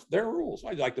 their house, their rules.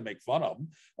 I like to make fun of them,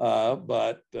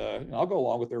 but I'll go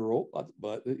along with their rule.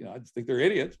 But I just think they're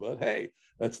idiots. But hey,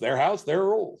 that's their house, their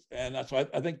rules, and that's why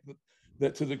I think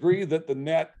that to the degree that the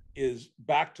net is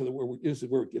back to where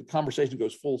the conversation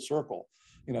goes full circle.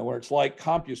 Where it's like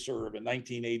CompuServe in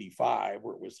 1985,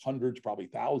 where it was hundreds, probably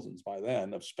thousands by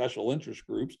then, of special interest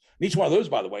groups. And each one of those,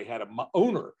 by the way, had an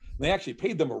owner. And they actually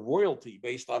paid them a royalty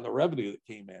based on the revenue that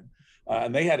came in.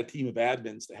 And they had a team of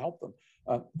admins to help them.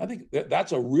 I think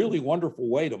that's a really wonderful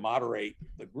way to moderate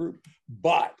the group.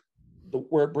 But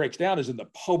where it breaks down is in the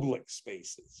public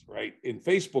spaces, right? In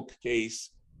Facebook's case,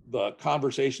 the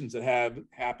conversations that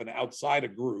happen outside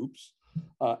of groups.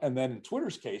 And then in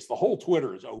Twitter's case, the whole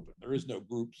Twitter is open. There is no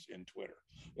groups in Twitter.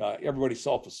 Everybody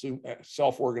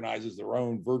self-organizes their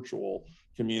own virtual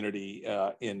community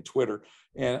in Twitter.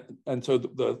 And so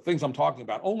the things I'm talking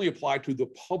about only apply to the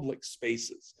public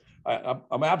spaces.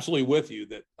 I'm absolutely with you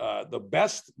that the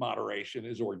best moderation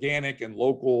is organic and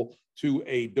local to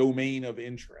a domain of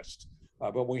interest.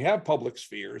 But when we have public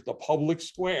spheres, the public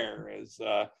square, as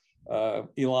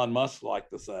Elon Musk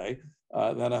liked to say,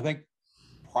 then I think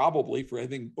probably for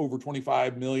anything over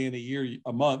 25 million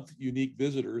a month unique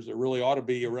visitors, there really ought to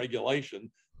be a regulation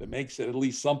that makes it at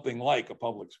least something like a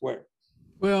public square.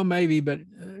 Well, maybe, but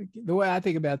the way I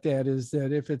think about that is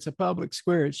that if it's a public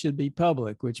square, it should be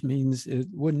public, which means it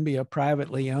wouldn't be a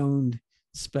privately owned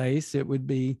space. It would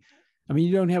be,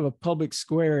 you don't have a public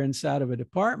square inside of a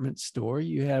department store.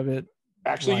 You have it.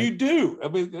 Actually, you do.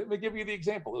 Let me give you the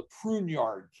example, the prune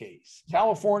yard case,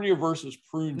 California versus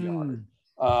prune yard.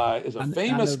 Is a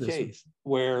famous case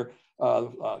where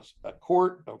a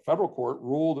federal court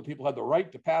ruled that people had the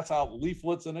right to pass out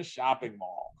leaflets in a shopping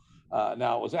mall.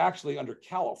 Now, it was actually under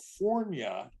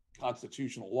California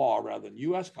constitutional law rather than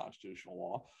U.S. constitutional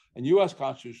law, and U.S.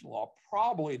 constitutional law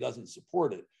probably doesn't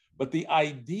support it. But the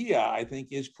idea, I think,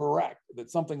 is correct,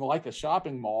 that something like a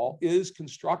shopping mall is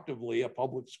constructively a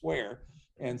public square,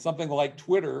 and something like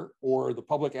Twitter or the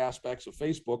public aspects of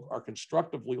Facebook are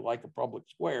constructively like a public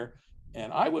square.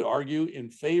 And I would argue in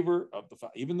favor of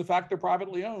even the fact they're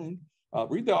privately owned.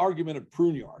 Read the argument of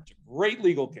Prune Yard. It's a great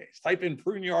legal case. Type in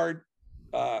Prune Yard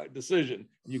decision,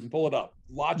 and you can pull it up.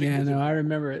 Logic. Yeah, no, I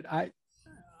remember it.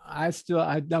 I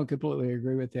don't completely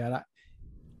agree with that.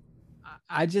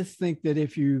 I just think that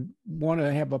if you want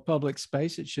to have a public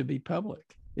space, it should be public.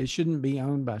 It shouldn't be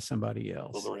owned by somebody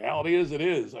else. Well, the reality is it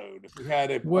is owned. If we had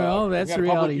that's the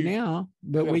reality now.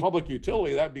 But a public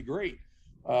utility, that'd be great.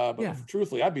 But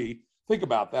truthfully, think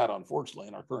about that, unfortunately,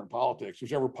 in our current politics.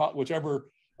 Whichever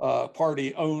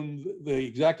party owned the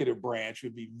executive branch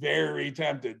would be very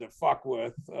tempted to fuck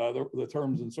with the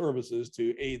terms and services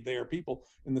to aid their people,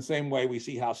 in the same way we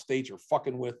see how states are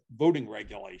fucking with voting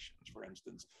regulations, for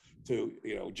instance, to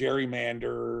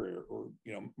gerrymander or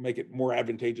make it more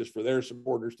advantageous for their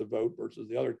supporters to vote versus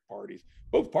the other parties.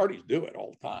 Both parties do it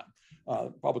all the time.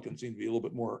 Republicans seem to be a little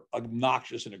bit more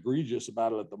obnoxious and egregious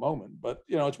about it at the moment, but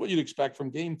it's what you'd expect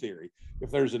from game theory. If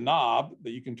there's a knob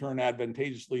that you can turn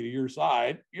advantageously to your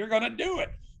side, you're going to do it.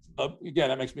 Again,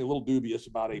 that makes me a little dubious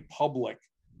about a public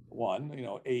one,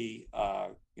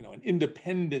 an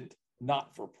independent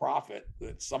not-for-profit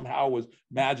that somehow was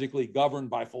magically governed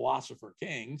by philosopher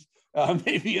kings.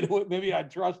 Maybe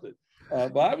I'd trust it.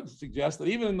 But I would suggest that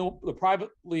even in the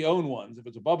privately owned ones, if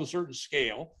it's above a certain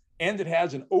scale and it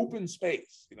has an open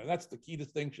space, that's the key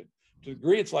distinction. To a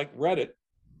degree, it's like Reddit.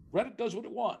 Reddit does what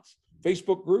it wants.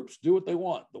 Facebook groups do what they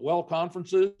want. The well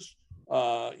conferences,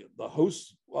 the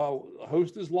host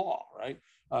is law, right?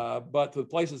 But the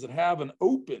places that have an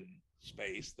open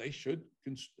space, they should,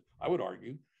 I would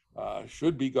argue,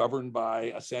 should be governed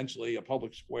by essentially a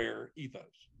public square ethos.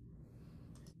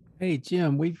 Hey,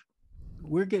 Jim,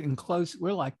 we're getting close.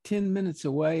 We're like 10 minutes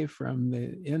away from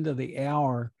the end of the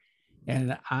hour,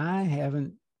 and I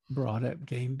haven't brought up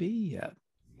Game B yet.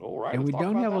 All right. And we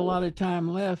don't have a lot of time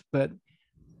left, but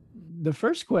the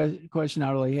first question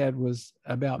I really had was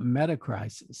about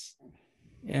Metacrisis.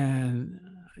 And,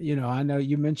 I know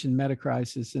you mentioned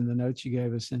Metacrisis in the notes you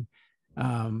gave us, and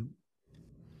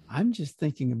I'm just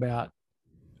thinking about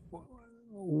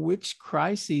which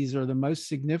crises are the most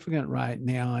significant right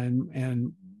now.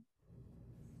 And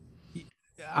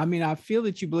I feel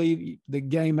that you believe that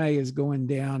Game A is going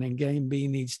down and Game B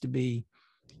needs to be,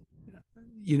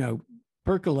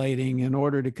 percolating in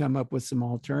order to come up with some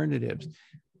alternatives.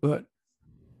 But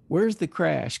where's the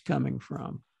crash coming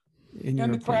from?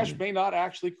 And the crash may not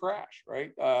actually crash,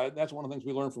 right? That's one of the things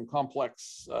we learned from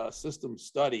complex system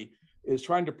study, is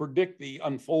trying to predict the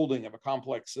unfolding of a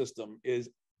complex system is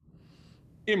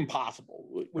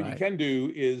impossible. What you can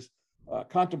do is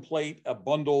contemplate a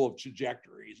bundle of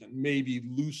trajectories and maybe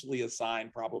loosely assign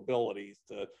probabilities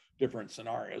to different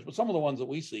scenarios. But some of the ones that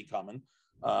we see coming,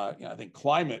 I think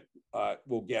climate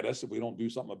will get us if we don't do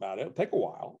something about it. It'll take a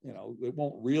while. It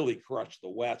won't really crush the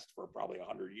West for probably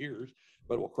 100 years,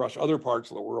 but it will crush other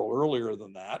parts of the world earlier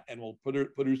than that, and will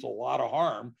produce a lot of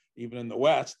harm even in the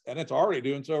West, and it's already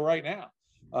doing so right now.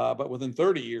 But within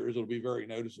 30 years, it'll be very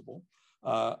noticeable.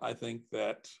 I think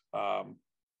that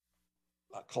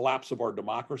collapse of our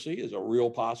democracy is a real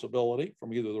possibility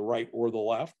from either the right or the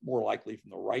left, more likely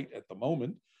from the right at the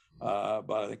moment.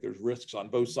 But I think there's risks on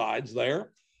both sides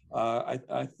there.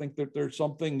 I think that there's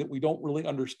something that we don't really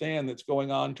understand that's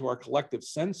going on to our collective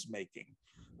sense making.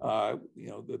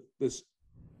 This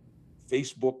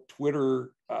Facebook,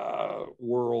 Twitter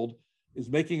world is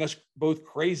making us both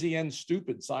crazy and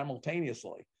stupid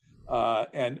simultaneously.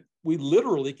 And we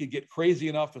literally could get crazy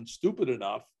enough and stupid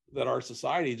enough that our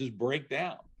society just break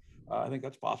down. I think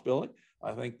that's a possibility.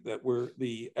 I think that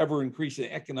the ever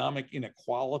increasing economic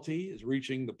inequality is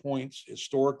reaching the points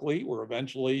historically where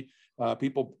eventually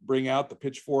people bring out the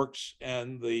pitchforks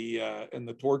and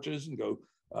the torches and go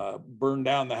burn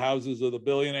down the houses of the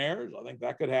billionaires. I think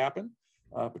that could happen,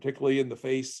 particularly in the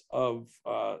face of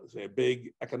say a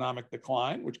big economic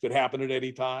decline, which could happen at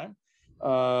any time.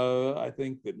 I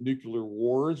think that nuclear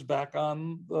war is back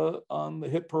on the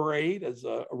hit parade as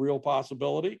a real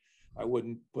possibility. I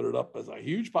wouldn't put it up as a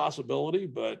huge possibility,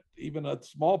 but even a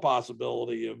small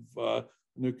possibility of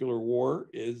nuclear war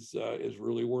is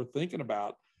really worth thinking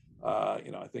about.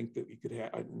 I think that we could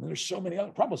have. There's so many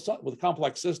other problems with a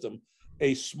complex system.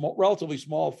 A relatively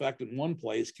small effect in one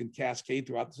place can cascade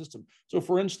throughout the system. So,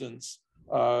 for instance,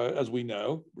 as we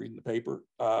know, reading the paper,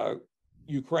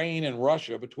 Ukraine and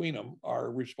Russia between them are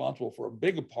responsible for a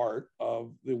big part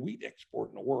of the wheat export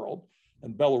in the world.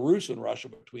 And Belarus and Russia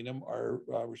between them are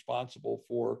responsible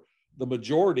for the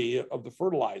majority of the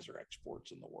fertilizer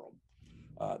exports in the world.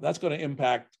 That's going to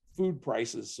impact food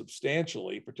prices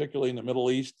substantially, particularly in the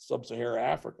Middle East, Sub-Saharan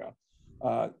Africa.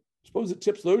 Suppose it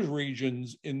tips those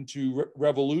regions into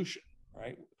revolution,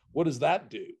 right? What does that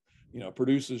do?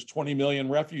 Produces 20 million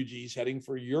refugees heading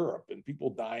for Europe and people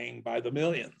dying by the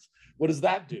millions. What does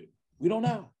that do? We don't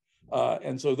know.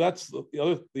 And so that's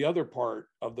the other part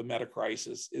of the meta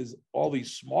crisis is all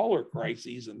these smaller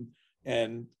crises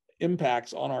and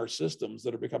impacts on our systems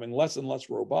that are becoming less and less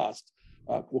robust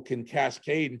can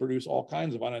cascade and produce all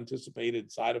kinds of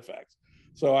unanticipated side effects.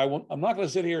 So I'm not going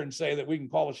to sit here and say that we can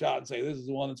call a shot and say this is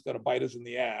the one that's going to bite us in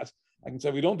the ass. I can say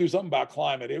if we don't do something about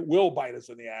climate, it will bite us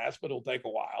in the ass, but it'll take a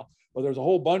while. But there's a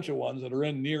whole bunch of ones that are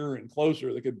in nearer and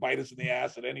closer that could bite us in the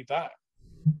ass at any time.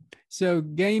 So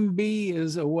game B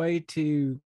is a way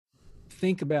to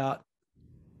think about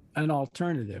an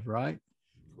alternative, right?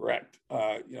 Correct.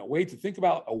 Way to think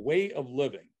about a way of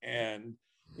living. And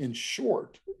in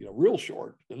short, real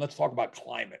short, and let's talk about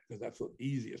climate because that's the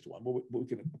easiest one, but we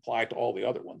can apply it to all the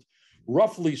other ones.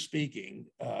 Roughly speaking,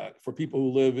 for people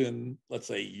who live in, let's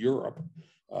say, Europe,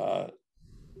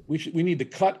 we need to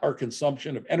cut our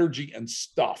consumption of energy and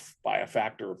stuff by a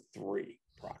factor of 3,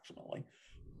 approximately.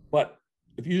 But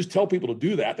if you just tell people to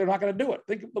do that, they're not going to do it.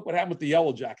 Look what happened with the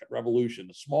Yellow Jacket Revolution,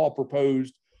 a small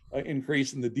proposed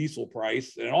increase in the diesel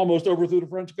price, and it almost overthrew the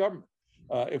French government.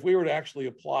 If we were to actually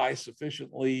apply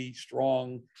sufficiently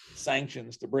strong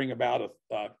sanctions to bring about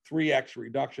a 3x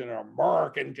reduction in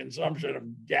American consumption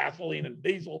of gasoline and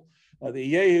diesel, the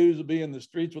yahoos would be in the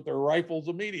streets with their rifles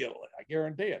immediately. I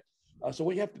guarantee it. So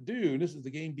what you have to do, and this is the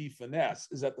game B finesse,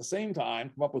 is at the same time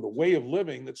come up with a way of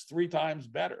living that's 3 times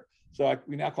better. So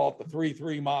we now call it the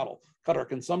 3-3 model. Cut our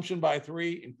consumption by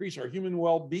 3, increase our human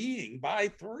well-being by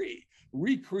 3,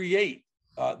 recreate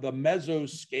the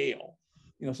mesoscale.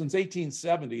 Since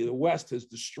 1870, the West has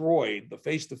destroyed the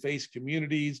face-to-face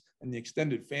communities and the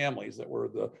extended families that were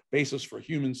the basis for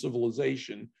human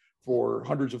civilization for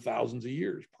hundreds of thousands of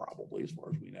years, probably, as far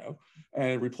as we know,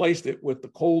 and replaced it with the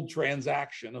cold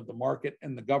transaction of the market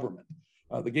and the government.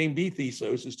 The game B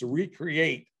thesis is to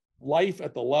recreate life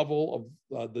at the level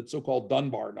of the so-called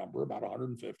Dunbar number, about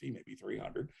 150, maybe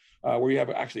 300, where you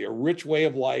have actually a rich way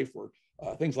of life where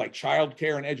things like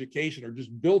childcare and education are just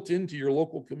built into your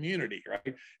local community,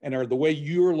 right? And are the way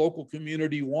your local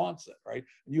community wants it, right?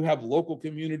 And you have local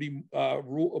community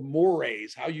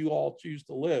mores, how you all choose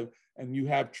to live, and you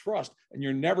have trust, and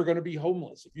you're never going to be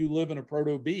homeless. If you live in a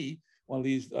proto B, one of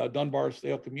these Dunbar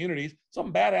style communities,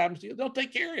 something bad happens to you, they'll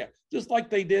take care of you, just like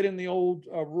they did in the old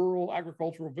rural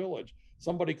agricultural village.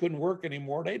 Somebody couldn't work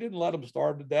anymore. They didn't let them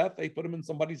starve to death. They put them in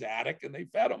somebody's attic and they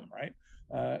fed them, right?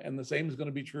 And the same is going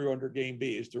to be true under Game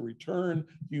B, is to return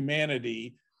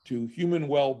humanity to human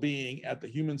well-being at the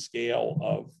human scale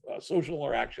of social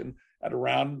interaction at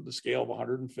around the scale of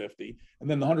 150. And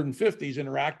then the 150s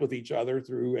interact with each other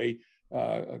through a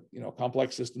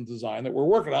complex system design that we're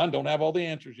working on. Don't have all the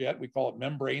answers yet. We call it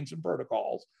membranes and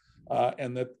protocols.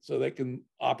 And that so they can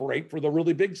operate for the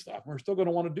really big stuff. We're still going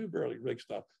to want to do really big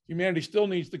stuff. Humanity still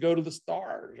needs to go to the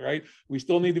stars, right? We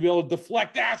still need to be able to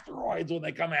deflect asteroids when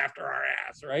they come after our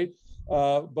ass, right?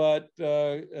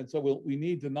 And so we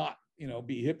need to not,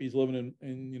 be hippies living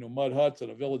in mud huts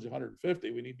in a village of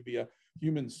 150. We need to be a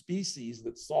human species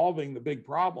that's solving the big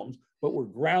problems, but we're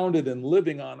grounded and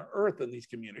living on Earth in these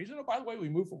communities. And by the way, we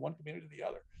move from one community to the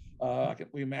other.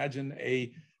 We imagine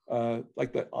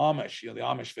like the Amish, the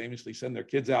Amish famously send their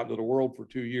kids out into the world for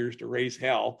 2 years to raise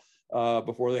hell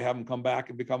before they have them come back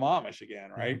and become Amish again,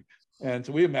 right? Mm-hmm. And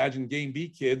so we imagine Game B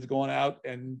kids going out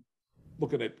and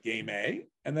looking at Game A,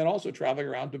 and then also traveling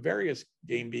around to various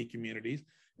Game B communities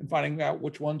and finding out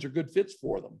which ones are good fits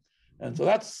for them. And so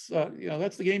that's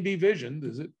the Game B vision.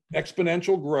 Is it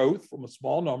exponential growth from a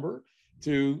small number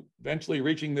to eventually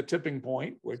reaching the tipping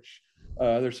point, which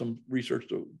there's some research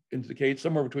to indicate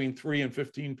somewhere between 3 and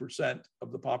 15%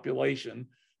 of the population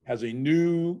has a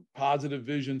new positive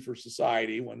vision for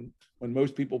society. When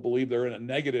most people believe they're in a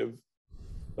negative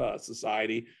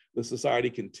society, the society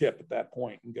can tip at that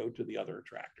point and go to the other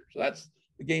attractors. So that's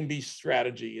the Game B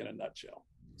strategy in a nutshell.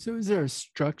 So is there a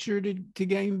structure to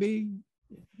Game B?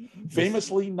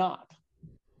 Famously not.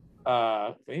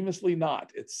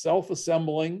 It's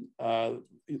self-assembling.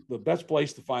 The best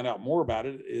place to find out more about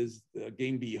it is the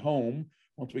Game B home.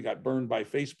 Once we got burned by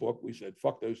Facebook, we said,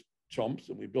 fuck those chumps,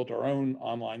 and we built our own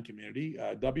online community,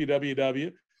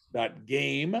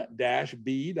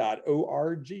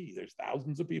 www.game-b.org. There's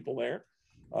thousands of people there.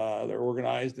 They're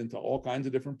organized into all kinds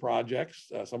of different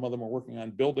projects. Some of them are working on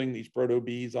building these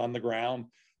proto-bees on the ground.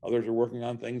 Others are working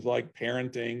on things like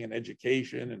parenting and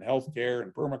education and healthcare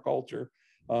and permaculture,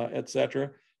 et cetera.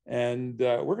 And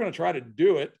we're going to try to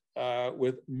do it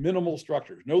with minimal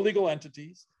structures, no legal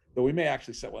entities, though we may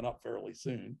actually set one up fairly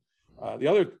soon. The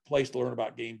other place to learn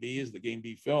about Game B is the Game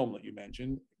B film that you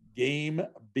mentioned,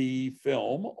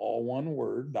 GameBFilm, all one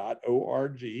word,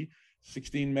 .org,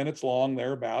 16 minutes long,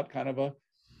 thereabout, kind of a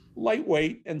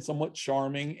lightweight and somewhat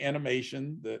charming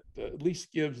animation that at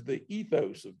least gives the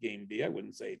ethos of Game B. I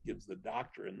wouldn't say it gives the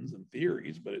doctrines and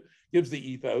theories, but it gives the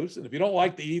ethos. And if you don't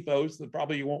like the ethos, then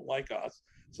probably you won't like us.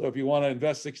 So if you want to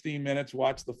invest 16 minutes,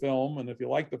 watch the film. And if you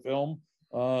like the film,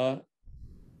 come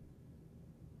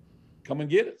and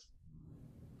get it.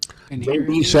 Game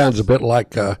B sounds a bit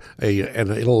like an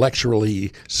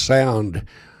intellectually sound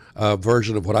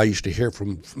version of what I used to hear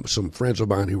from some friends of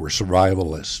mine who were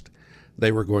survivalists.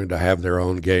 They were going to have their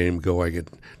own game going. It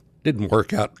didn't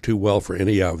work out too well for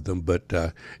any of them, but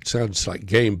it sounds like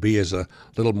Game B is a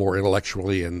little more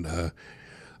intellectually and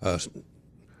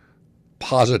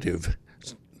positive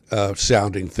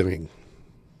sounding thing.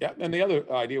 Yeah, and the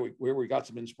other idea where we got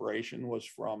some inspiration was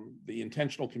from the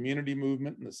intentional community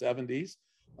movement in the 70s,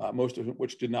 most of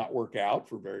which did not work out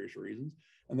for various reasons.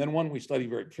 And then one we study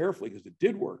very carefully because it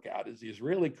did work out is the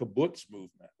Israeli kibbutz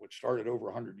movement, which started over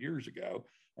 100 years ago.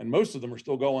 And most of them are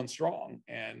still going strong.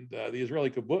 And the Israeli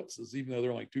kibbutzes, even though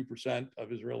they're only 2%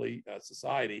 of Israeli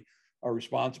society, are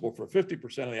responsible for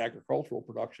 50% of the agricultural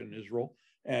production in Israel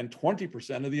and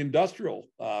 20% of the industrial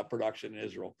production in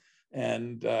Israel.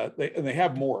 And they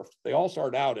have morphed. They all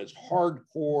started out as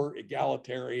hardcore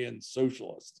egalitarian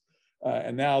socialists.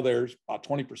 And now there's about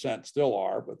 20% still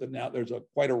are, but then now there's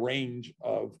quite a range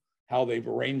of how they've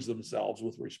arranged themselves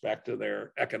with respect to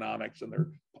their economics and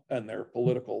their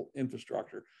political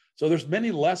infrastructure. So there's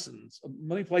many lessons,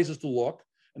 many places to look.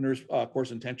 And there's, of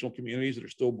course, intentional communities that are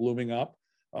still blooming up.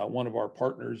 One of our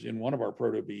partners in one of our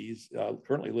proto-bees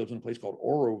currently lives in a place called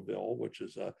Oroville, which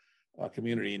is a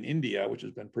community in India, which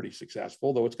has been pretty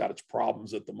successful, though it's got its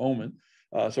problems at the moment.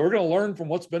 So we're going to learn from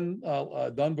what's been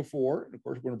done before. And of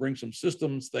course, we're going to bring some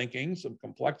systems thinking, some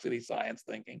complexity science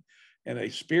thinking, and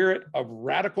a spirit of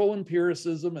radical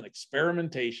empiricism and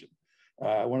experimentation.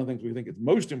 One of the things we think is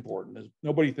most important is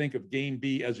nobody think of Game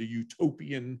B as a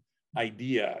utopian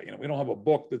idea. We don't have a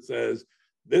book that says,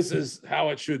 this is how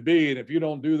it should be. And if you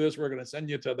don't do this, we're going to send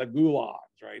you to the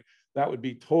gulags, right? That would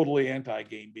be totally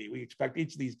anti-Game B. We expect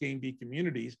each of these Game B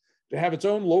communities to have its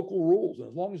own local rules. And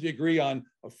as long as you agree on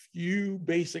a few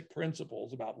basic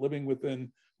principles about living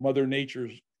within Mother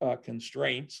Nature's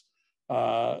constraints,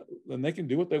 then they can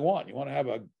do what they want. You want to have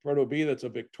a proto-B that's a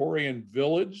Victorian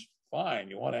village, fine.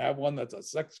 You want to have one that's a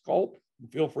sex cult,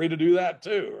 feel free to do that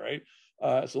too, right?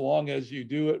 So long as you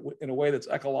do it in a way that's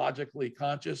ecologically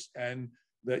conscious and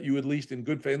that you at least in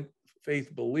good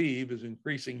faith believe is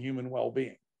increasing human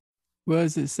well-being. Well,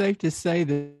 is it safe to say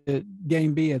that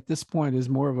Game B at this point is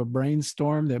more of a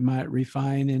brainstorm that might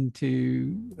refine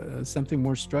into something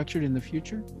more structured in the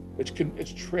future? It's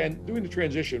doing the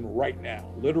transition right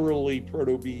now. Literally,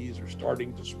 proto-Bs are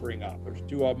starting to spring up. There's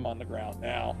 2 of them on the ground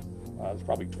now. There's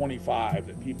probably 25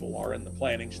 that people are in the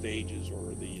planning stages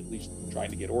or the at least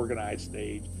trying to get organized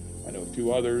stage. I know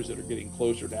 2 others that are getting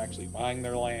closer to actually buying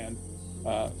their land.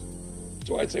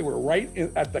 So I'd say we're right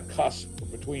at the cusp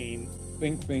between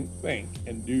think,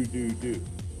 and do.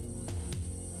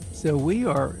 So we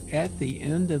are at the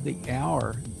end of the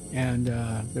hour, and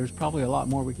there's probably a lot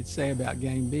more we could say about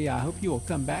Game B. I hope you will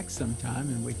come back sometime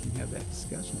and we can have that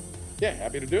discussion. Yeah,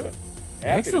 happy to do it.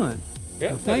 Excellent. Yeah,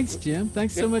 well, thanks, Jim.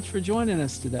 Thanks so much for joining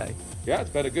us today. Yeah, it's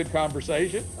been a good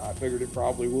conversation. I figured it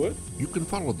probably would. You can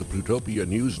follow the Plutopia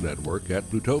News Network at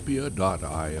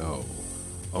plutopia.io.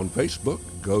 On Facebook,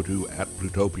 go to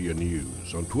 @Plutopia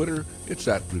News. On Twitter, it's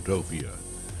 @Plutopia.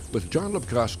 With John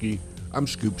Lepkowski, I'm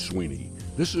Scoop Sweeney.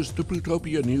 This is the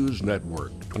Plutopia News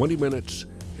Network, 20 minutes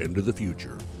into the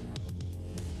future.